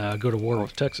he can go to war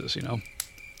with Texas, you know.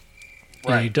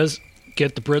 Right. And he does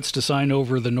get the Brits to sign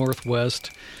over the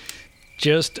Northwest.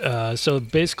 Just so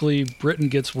basically Britain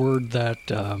gets word that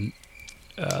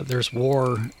there's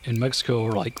war in Mexico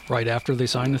like right after they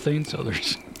sign the thing, so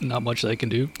there's not much they can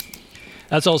do.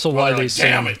 That's also why they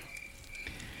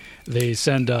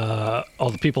send all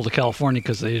the people to California,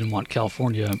 because they didn't want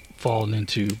California falling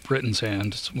into Britain's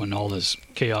hands when all this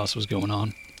chaos was going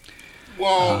on.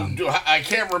 Well, I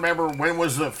can't remember, when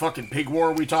was the fucking pig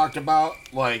war we talked about?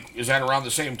 Like, is that around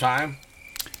the same time?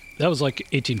 That was like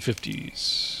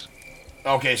 1850s.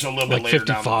 Okay, so a little bit like later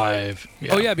 55. down.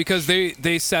 Yeah. Oh yeah, because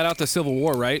they sat out the Civil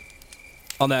War, right?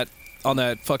 On that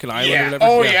fucking island Yeah. or whatever.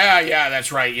 Oh yeah,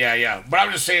 that's right. Yeah. But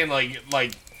I'm just saying, like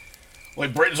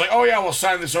Britain's like, oh yeah, we'll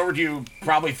sign this over to you,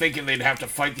 probably thinking they'd have to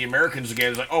fight the Americans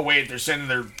again. It's like, oh wait, they're sending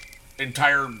their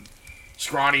entire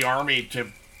scrawny army to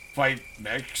fight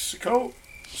Mexico,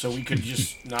 so we could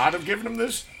just not have given them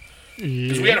this.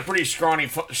 Because we had a pretty scrawny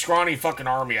fucking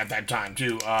army at that time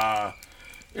too.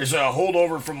 There's a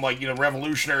holdover from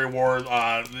Revolutionary War.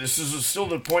 This is still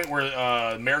the point where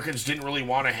Americans didn't really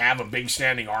want to have a big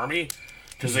standing army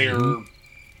because they are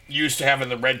used to having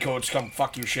the redcoats come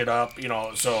fuck your shit up,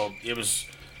 So it was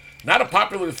not a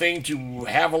popular thing to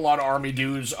have a lot of army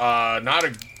dudes. Not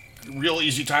a real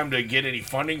easy time to get any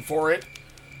funding for it.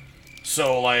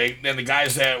 So then the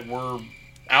guys that were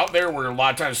out there were a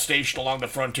lot of times stationed along the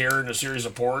frontier in a series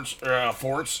of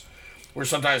forts, where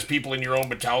sometimes people in your own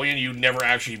battalion, you'd never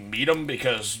actually meet them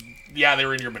because, yeah,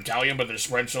 they're in your battalion, but they're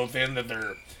spread so thin that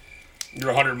you're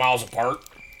 100 miles apart,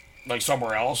 like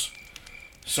somewhere else.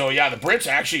 So, yeah, the Brits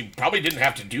actually probably didn't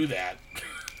have to do that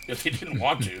if they didn't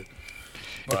want to.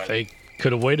 But if they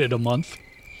could have waited a month.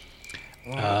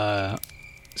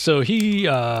 So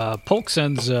Polk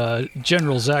sends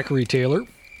General Zachary Taylor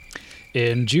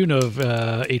in June of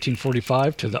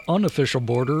 1845 to the unofficial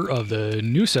border of the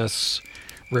Nueces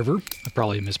River. I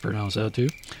probably mispronounced that too.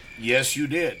 Yes, you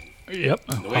did. Yep.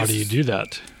 Nueces. How do you do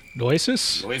that?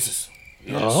 Nueces? Nueces.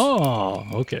 Yes. Oh,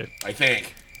 okay. I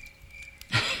think.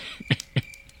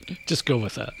 Just go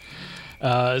with that.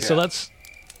 So that's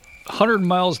 100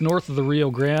 miles north of the Rio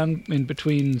Grande, in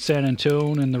between San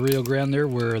Antonio and the Rio Grande there,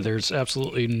 where there's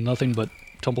absolutely nothing but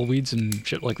tumbleweeds and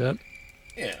shit like that.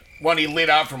 Yeah. One he lit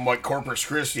out from, Corpus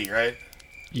Christi, right?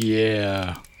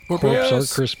 Yeah. Corpus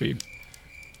are crispy.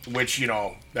 Which,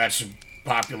 that's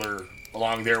popular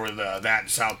along there with that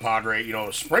South Padre,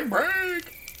 spring break.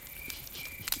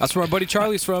 That's where my buddy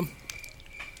Charlie's from.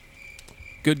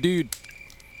 Good dude.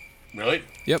 Really?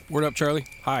 Yep. Word up, Charlie.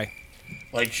 Hi.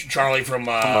 Like Charlie from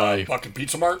fucking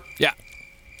Pizza Mart? Yeah.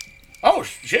 Oh,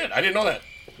 shit. I didn't know that.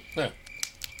 Yeah.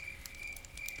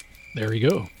 There you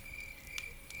go.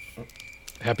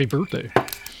 Happy birthday.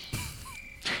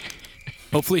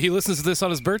 Hopefully he listens to this on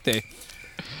his birthday.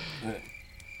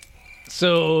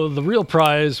 So the real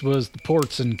prize was the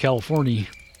ports in California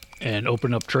and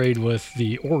open up trade with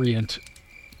the Orient.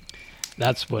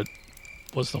 That's what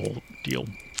was the whole deal.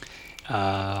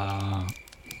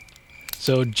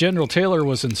 So General Taylor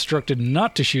was instructed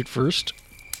not to shoot first,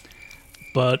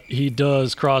 but he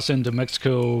does cross into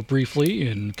Mexico briefly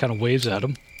and kind of waves at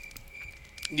him.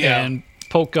 Yeah. And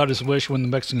Polk got his wish when the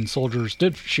Mexican soldiers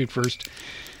did shoot first,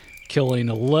 killing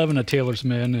 11 of Taylor's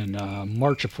men in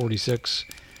March of 46.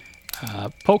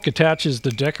 Polk attaches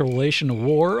the declaration of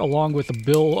war along with a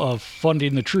bill of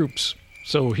funding the troops.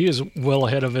 So he is well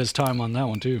ahead of his time on that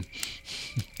one, too.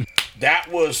 That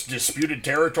was disputed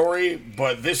territory,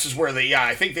 but this is where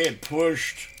I think they had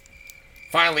pushed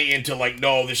finally into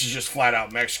no, this is just flat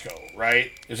out Mexico,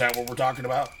 right? Is that what we're talking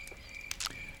about?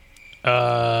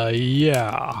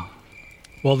 Yeah.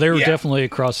 Well, they were definitely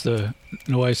across the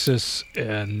Nueces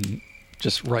and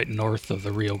just right north of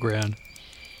the Rio Grande.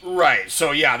 Right.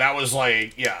 So, that was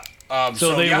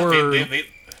so they were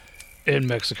in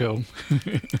Mexico.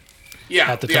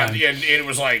 At the time. And it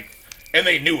was and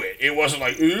they knew it. It wasn't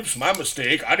oops, my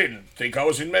mistake. I didn't think I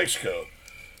was in Mexico.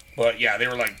 But, they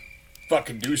were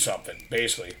fucking do something,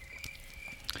 basically.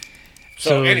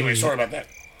 So anyway, sorry about that.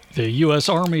 The U.S.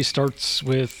 Army starts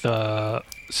with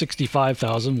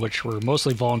 65,000, which were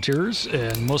mostly volunteers,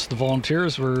 and most of the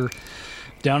volunteers were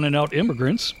down-and-out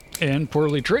immigrants and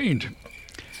poorly trained.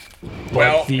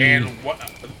 Well,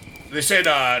 they said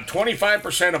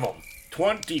 25% of them,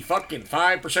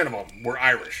 5% of them were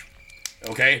Irish,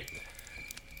 okay?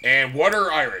 And what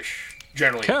are Irish,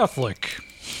 generally? Catholic.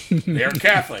 They're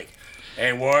Catholic.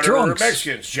 And what Drunks. are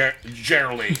Mexicans,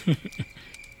 generally?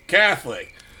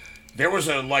 Catholic. There was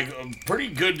a pretty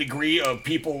good degree of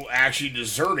people actually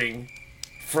deserting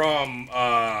from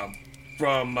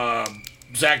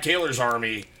Zach Taylor's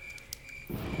army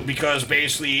because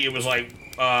basically it was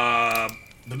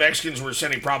the Mexicans were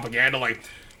sending propaganda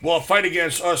a fight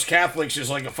against us Catholics is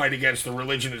like a fight against the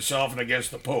religion itself and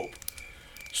against the Pope.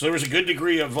 So there was a good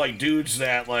degree of dudes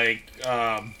that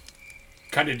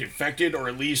kind of defected or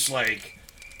at least left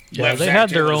they Zach had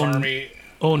their Taylor's army.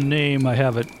 own name. I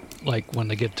have it when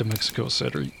they get to Mexico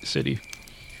City.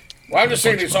 Well, I'm just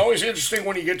saying it's always interesting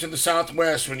when you get to the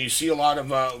Southwest when you see a lot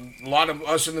of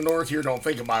us in the North here don't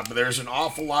think about it, but there's an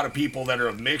awful lot of people that are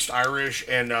of mixed Irish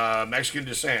and Mexican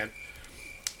descent,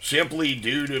 simply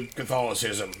due to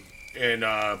Catholicism, and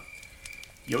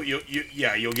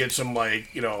you'll get some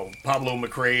Pablo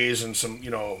McRae's and some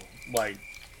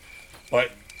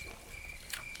but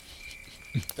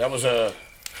that was a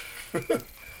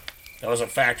that was a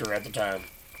factor at the time.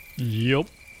 Yep.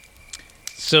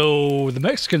 So the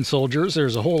Mexican soldiers,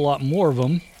 there's a whole lot more of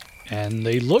them, and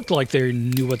they looked like they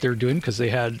knew what they were doing because they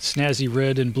had snazzy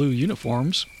red and blue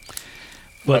uniforms.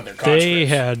 But they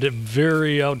had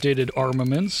very outdated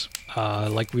armaments.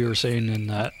 Like we were saying in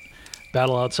that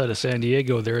battle outside of San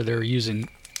Diego, they're using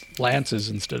lances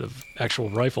instead of actual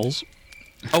rifles.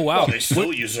 Oh, wow. Well, they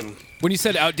still use them. When you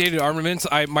said outdated armaments,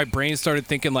 my brain started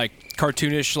thinking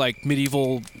cartoonish,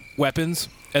 medieval weapons.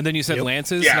 And then you said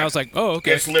lances, and I was like, "Oh,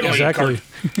 okay." It's literally exactly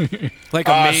like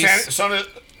a mace,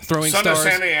 throwing stars.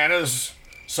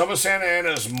 Some of Santa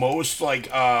Anna's most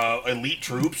elite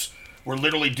troops were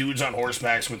literally dudes on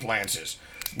horsebacks with lances.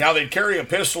 Now they'd carry a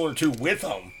pistol or two with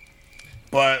them,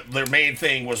 but their main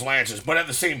thing was lances. But at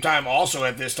the same time, also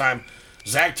at this time,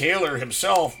 Zach Taylor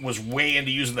himself was way into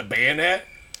using the bayonet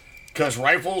because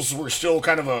rifles were still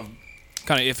kind of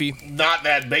iffy. Not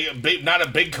that big, not a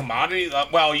big commodity.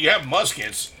 Well, you have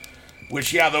muskets,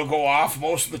 which they'll go off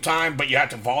most of the time, but you have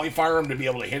to volley fire them to be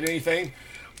able to hit anything.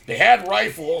 They had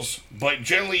rifles, but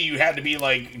generally you had to be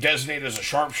designated as a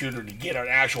sharpshooter to get an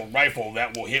actual rifle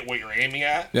that will hit what you're aiming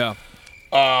at. Yeah.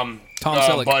 Tom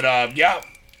Selleck.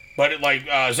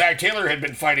 But Zach Taylor had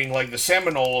been fighting the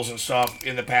Seminoles and stuff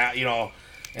in the past,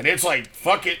 and it's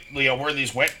fuck it, we're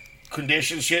these wet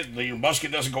conditions shit, your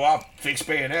musket doesn't go off, fix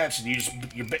bayonets, and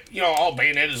all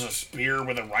bayonet is a spear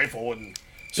with a rifle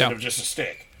instead of just a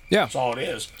stick. Yeah, that's all it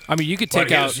is. I mean, you could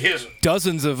take out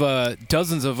dozens of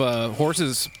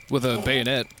horses with a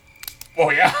bayonet. Oh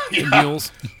yeah.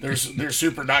 Mules. They're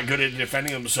super not good at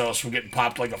defending themselves from getting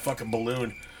popped like a fucking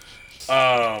balloon.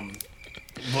 But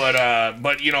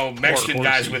Mexican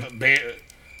guys with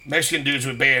Mexican dudes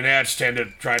with bayonets tend to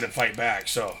try to fight back,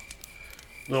 so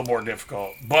a little more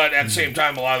difficult. But at the same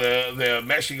time, a lot of the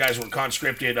Mexican guys were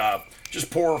conscripted,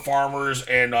 just poor farmers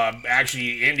and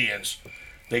actually Indians.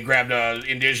 They grabbed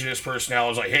indigenous personnel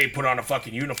and was like, hey, put on a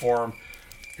fucking uniform.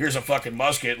 Here's a fucking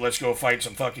musket. Let's go fight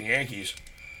some fucking Yankees.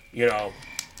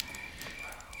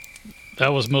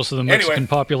 That was most of the Mexican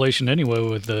population anyway,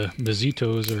 with the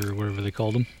Mestitos or whatever they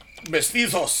called them.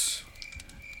 Mestizos.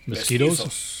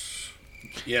 Mosquitoes?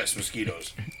 Yes,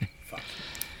 mosquitoes. Fuck.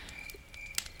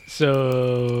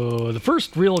 So the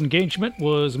first real engagement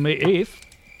was May 8th,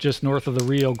 just north of the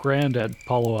Rio Grande at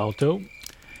Palo Alto.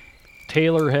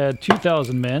 Taylor had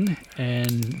 2,000 men,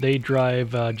 and they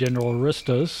drive General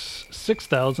Aristas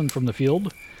 6,000 from the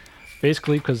field,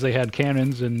 basically because they had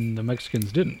cannons and the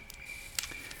Mexicans didn't.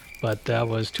 But that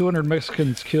was 200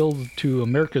 Mexicans killed to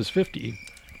America's 50.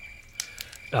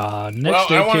 Next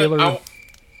day, Taylor... I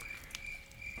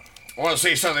want to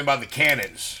say something about the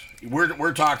cannons.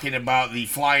 We're talking about the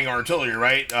flying artillery,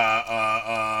 right?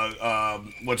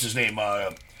 What's his name?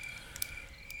 Not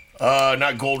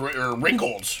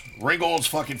Ringgold's. Ringgold's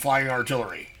fucking flying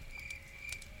artillery.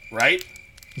 Right?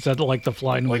 Is that like the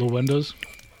flying little windows?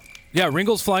 Yeah,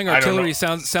 Ringgold's flying artillery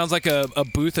sounds like a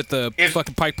booth at the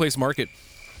fucking Pike Place Market.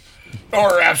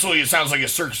 Or absolutely, it sounds like a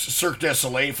Cirque du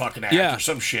Soleil fucking act or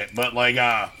some shit. But like,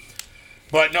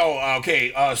 but no,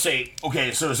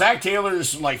 so Zach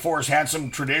Taylor's like force had some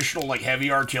traditional like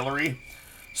heavy artillery,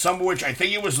 some of which I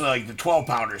think it was like the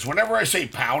 12-pounders. Whenever I say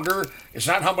pounder, it's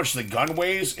not how much the gun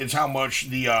weighs, it's how much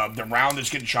the round that's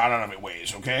getting shot out of it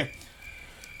weighs. Okay,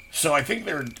 so I think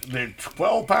they're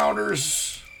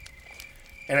 12-pounders.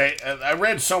 And I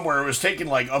read somewhere it was taking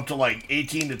like up to like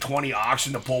 18 to 20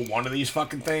 oxen to pull one of these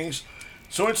fucking things.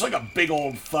 So it's like a big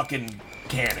old fucking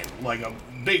cannon. Like a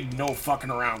big no fucking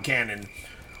around cannon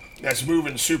that's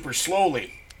moving super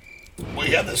slowly. Well,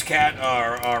 you have this cat,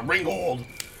 Ringgold,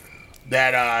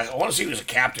 that I want to say he was a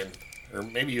captain. Or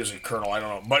maybe he was a colonel, I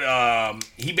don't know. But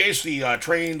he basically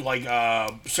trained like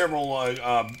several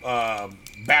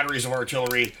batteries of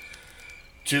artillery.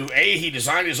 He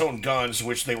designed his own guns,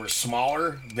 which they were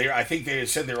smaller. I think they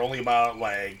said they're only about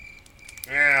like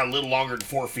a little longer than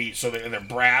 4 feet, so they're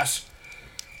brass.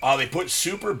 They put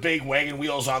super big wagon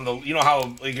wheels on the. You know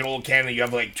how like an old cannon you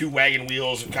have like 2 wagon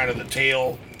wheels and kind of the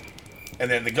tail, and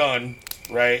then the gun,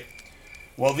 right?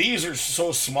 Well, these are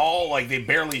so small, like they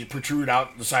barely protrude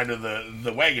out the side of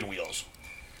the wagon wheels.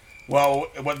 Well,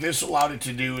 what this allowed it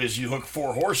to do is you hook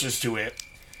 4 horses to it,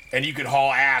 and you could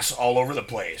haul ass all over the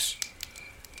place.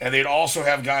 And they'd also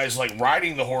have guys like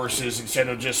riding the horses instead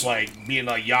of just like being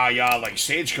like like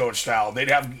stagecoach style. They'd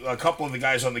have a couple of the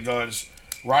guys on the guns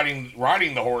riding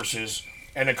the horses,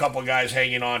 and a couple of guys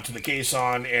hanging on to the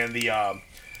caisson and the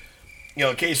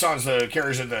the caisson's the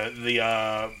carriers of the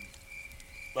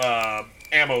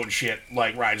ammo and shit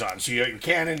like rides on. So you got your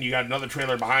cannon, you got another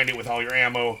trailer behind it with all your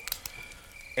ammo,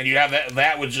 and you have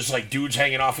that with just like dudes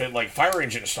hanging off it like fire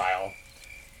engine style.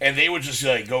 And they would just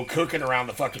like go cooking around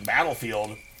the fucking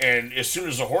battlefield. And as soon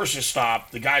as the horses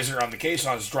stop, the guys that are on the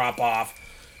caissons drop off,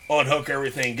 unhook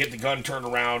everything, get the gun turned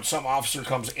around. Some officer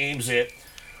comes, aims it.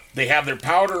 They have their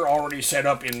powder already set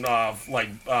up in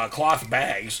cloth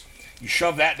bags. You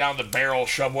shove that down the barrel,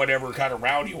 shove whatever kind of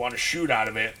round you want to shoot out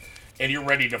of it, and you're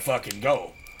ready to fucking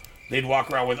go. They'd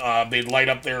walk around with, they'd light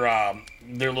up their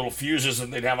little fuses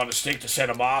that they'd have on a stick to set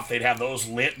them off. They'd have those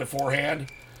lit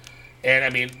beforehand. And I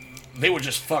mean, they would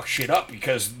just fuck shit up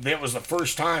because that was the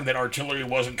first time that artillery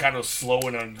wasn't kind of slow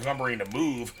and encumbering to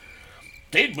move.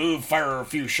 They'd move, fire a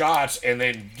few shots, and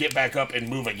then get back up and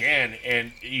move again,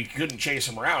 and you couldn't chase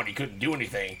them around. You couldn't do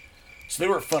anything. So they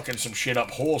were fucking some shit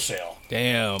up wholesale.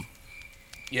 Damn.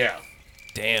 Yeah.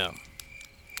 Damn.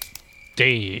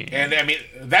 And, I mean,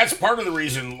 that's part of the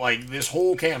reason, like, this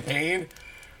whole campaign,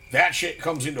 that shit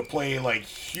comes into play, like,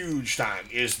 huge time.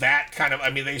 Is that kind of, I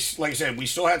mean, they, like I said, we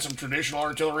still had some traditional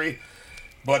artillery,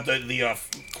 but the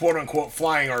quote-unquote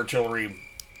flying artillery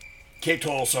kicked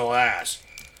wholesale ass.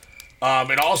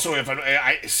 And also, if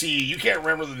I see, you can't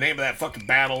remember the name of that fucking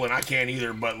battle, and I can't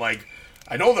either, but, like,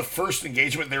 I know the first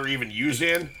engagement they were even used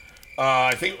in,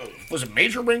 I think, was it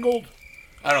Major Ringgold?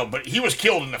 I don't know, but he was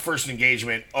killed in the first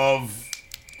engagement of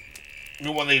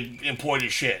when they employed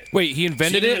his shit. Wait, he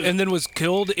invented it and then was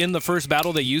killed in the first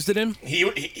battle they used it in?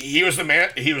 He was the man.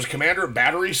 He was commander of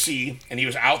Battery C, and he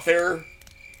was out there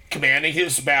commanding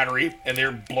his battery, and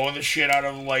they're blowing the shit out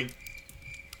of like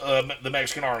the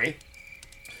Mexican army,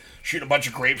 shooting a bunch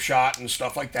of grape shot and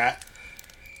stuff like that,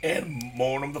 and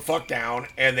mowing them the fuck down.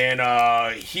 And then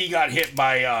he got hit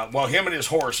by him and his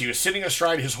horse. He was sitting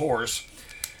astride his horse,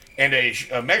 and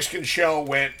a Mexican shell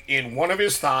went in one of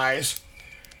his thighs,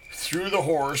 through the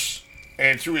horse,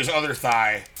 and through his other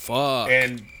thigh. Fuck.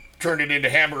 And turned it into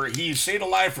hamburger. He stayed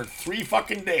alive for 3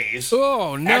 fucking days.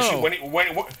 Oh, no. Actually,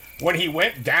 when he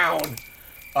went down,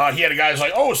 he had a guy who's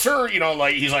like, oh, sir,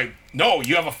 like, he's like, no,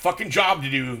 you have a fucking job to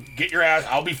do. Get your ass,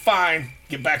 I'll be fine.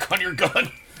 Get back on your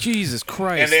gun. Jesus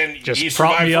Christ. And then just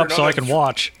prop me up so I can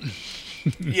watch.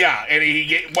 Yeah,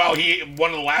 and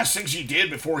one of the last things he did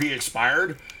before he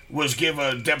expired was give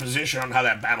a deposition on how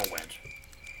that battle went.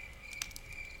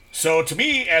 So to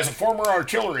me, as a former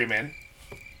artilleryman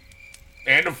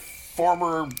and a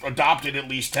former adopted at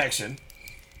least Texan,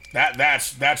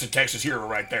 that's a Texas hero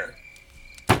right there.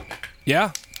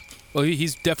 Yeah. Well,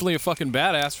 he's definitely a fucking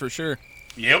badass for sure.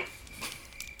 Yep.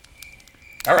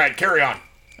 All right, carry on.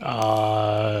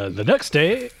 The next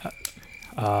day,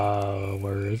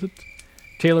 where is it?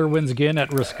 Taylor wins again at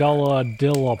Riscala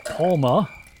de la Palma.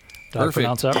 Did I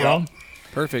pronounce that wrong?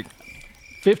 Perfect.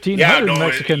 1,500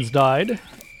 Mexicans died.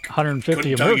 150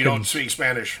 Couldn't tell Americans. you don't speak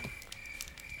Spanish.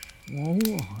 Well,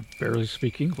 I barely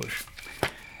speak English.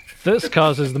 This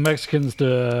causes the Mexicans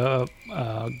to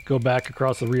go back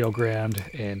across the Rio Grande,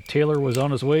 and Taylor was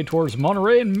on his way towards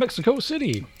Monterrey and Mexico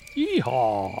City.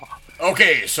 Yeehaw!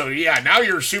 Okay, so now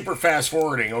you're super fast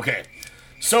forwarding. Okay,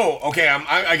 so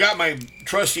I got my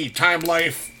trusty Time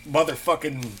Life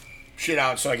motherfucking shit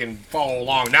out so I can follow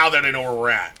along now that I know where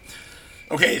we're at.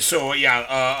 Okay, so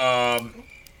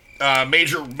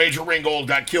Major Ringgold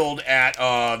got killed at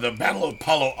the Battle of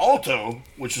Palo Alto,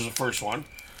 which is the first one.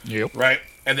 Yep. Right,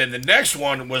 and then the next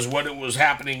one was what it was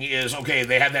happening is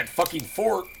they had that fucking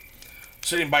fort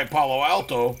sitting by Palo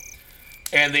Alto.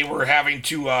 And they were having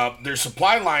to, their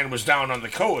supply line was down on the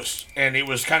coast, and it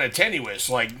was kind of tenuous.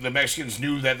 Like, the Mexicans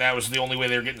knew that was the only way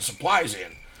they were getting supplies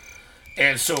in.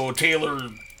 And so Taylor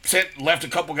left a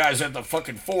couple guys at the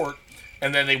fucking fort,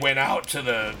 and then they went out to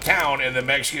the town, and the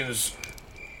Mexicans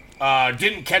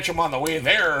didn't catch them on the way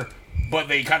there, but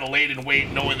they kind of laid in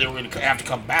wait knowing they were going to have to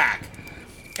come back.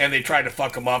 And they tried to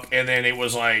fuck them up, and then it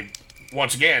was like,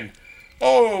 once again,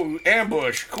 oh,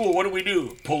 ambush, cool, what do we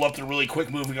do? Pull up the really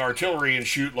quick-moving artillery and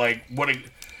shoot, like, what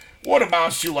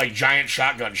amounts to, like, giant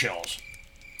shotgun shells.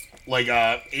 Like,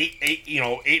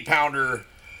 8-pounder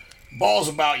balls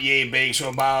about yay big, so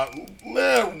about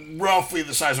roughly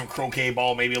the size of a croquet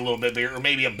ball, maybe a little bit bigger, or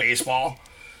maybe a baseball.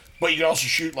 But you can also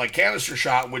shoot, like, canister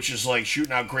shot, which is, like,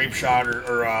 shooting out grape shot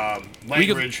or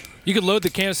langrage. You could load the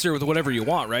canister with whatever you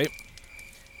want, right?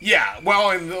 Yeah,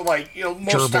 well, and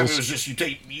most of the time it was just you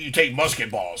take musket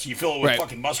balls. You fill it with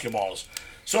fucking musket balls.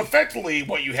 So effectively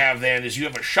what you have then is you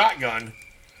have a shotgun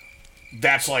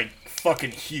that's like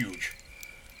fucking huge.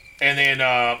 And then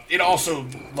it also,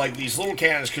 like these little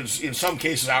cannons could in some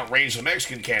cases outrange the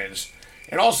Mexican cannons.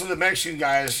 And also the Mexican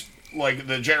guys, like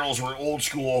the generals were old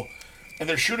school, and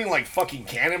they're shooting like fucking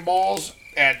cannonballs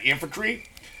at infantry.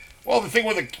 Well, the thing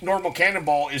with a normal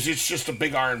cannonball is it's just a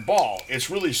big iron ball.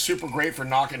 It's really super great for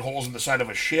knocking holes in the side of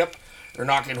a ship or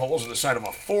knocking holes in the side of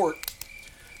a fort.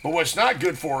 But what's not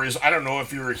good for is, I don't know,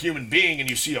 if you're a human being and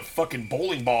you see a fucking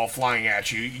bowling ball flying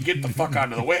at you, you get the fuck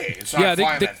out of the way. It's not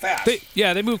flying that fast.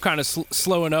 They move kind of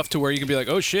slow enough to where you can be like,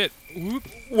 oh shit. Whoop,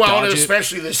 well, and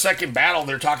especially the second battle,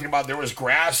 they're talking about there was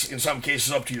grass in some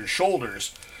cases up to your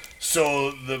shoulders. So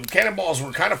the cannonballs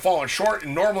were kind of falling short,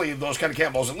 and normally those kind of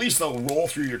cannonballs, at least they'll roll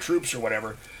through your troops or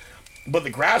whatever. But the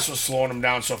grass was slowing them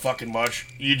down so fucking much,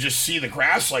 you just see the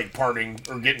grass like parting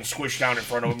or getting squished down in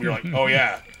front of them. You're like, oh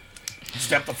yeah,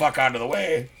 step the fuck out of the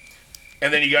way.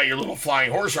 And then you got your little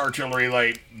flying horse artillery,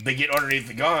 like they get underneath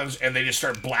the guns and they just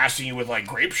start blasting you with like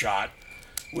grape shot,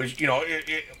 which you're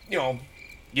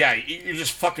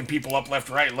just fucking people up left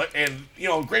and right. And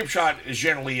grape shot is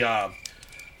generally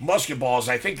musket balls.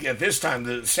 I think at this time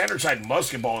the standard side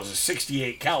musket ball is a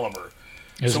 68 caliber.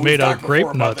 It's made out of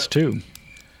grape nuts too.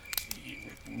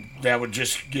 That would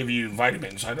just give you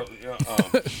vitamins. I don't.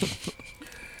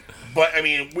 But I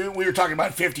mean, we were talking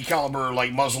about 50 caliber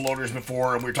like muzzle loaders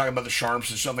before, and we were talking about the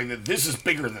Sharps and something that this is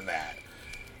bigger than that.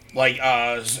 Like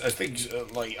I think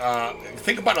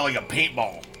think about it like a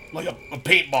paintball, like a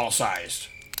paintball sized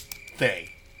thing.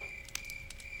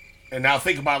 And now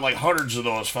think about like hundreds of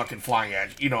those fucking flying at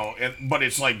but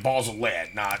it's like balls of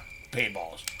lead, not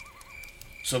paintballs.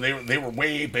 So they were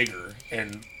way bigger,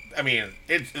 and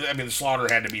the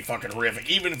slaughter had to be fucking horrific.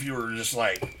 Even if you were just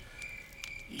like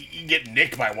you get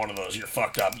nicked by one of those, you're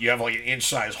fucked up. You have like an inch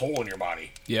size hole in your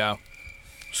body. Yeah.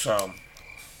 So.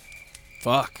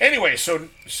 Fuck. Anyway, so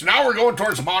now we're going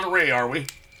towards Monterey, are we?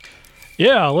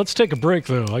 Yeah, let's take a break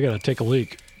though. I gotta take a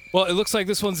leak. Well, it looks like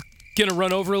this one's gonna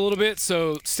run over a little bit,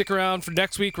 so stick around for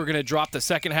next week. We're gonna drop the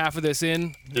second half of this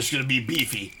in. This is gonna be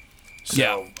beefy. So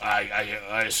yeah.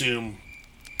 I assume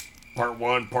part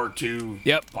 1, part 2,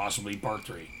 possibly part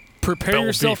 3. Prepare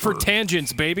yourself for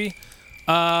tangents, baby.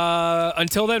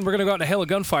 Until then, we're gonna go out in a hail of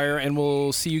gunfire, and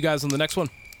we'll see you guys on the next one.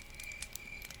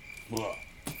 Ugh.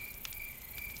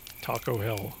 Taco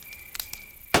hell.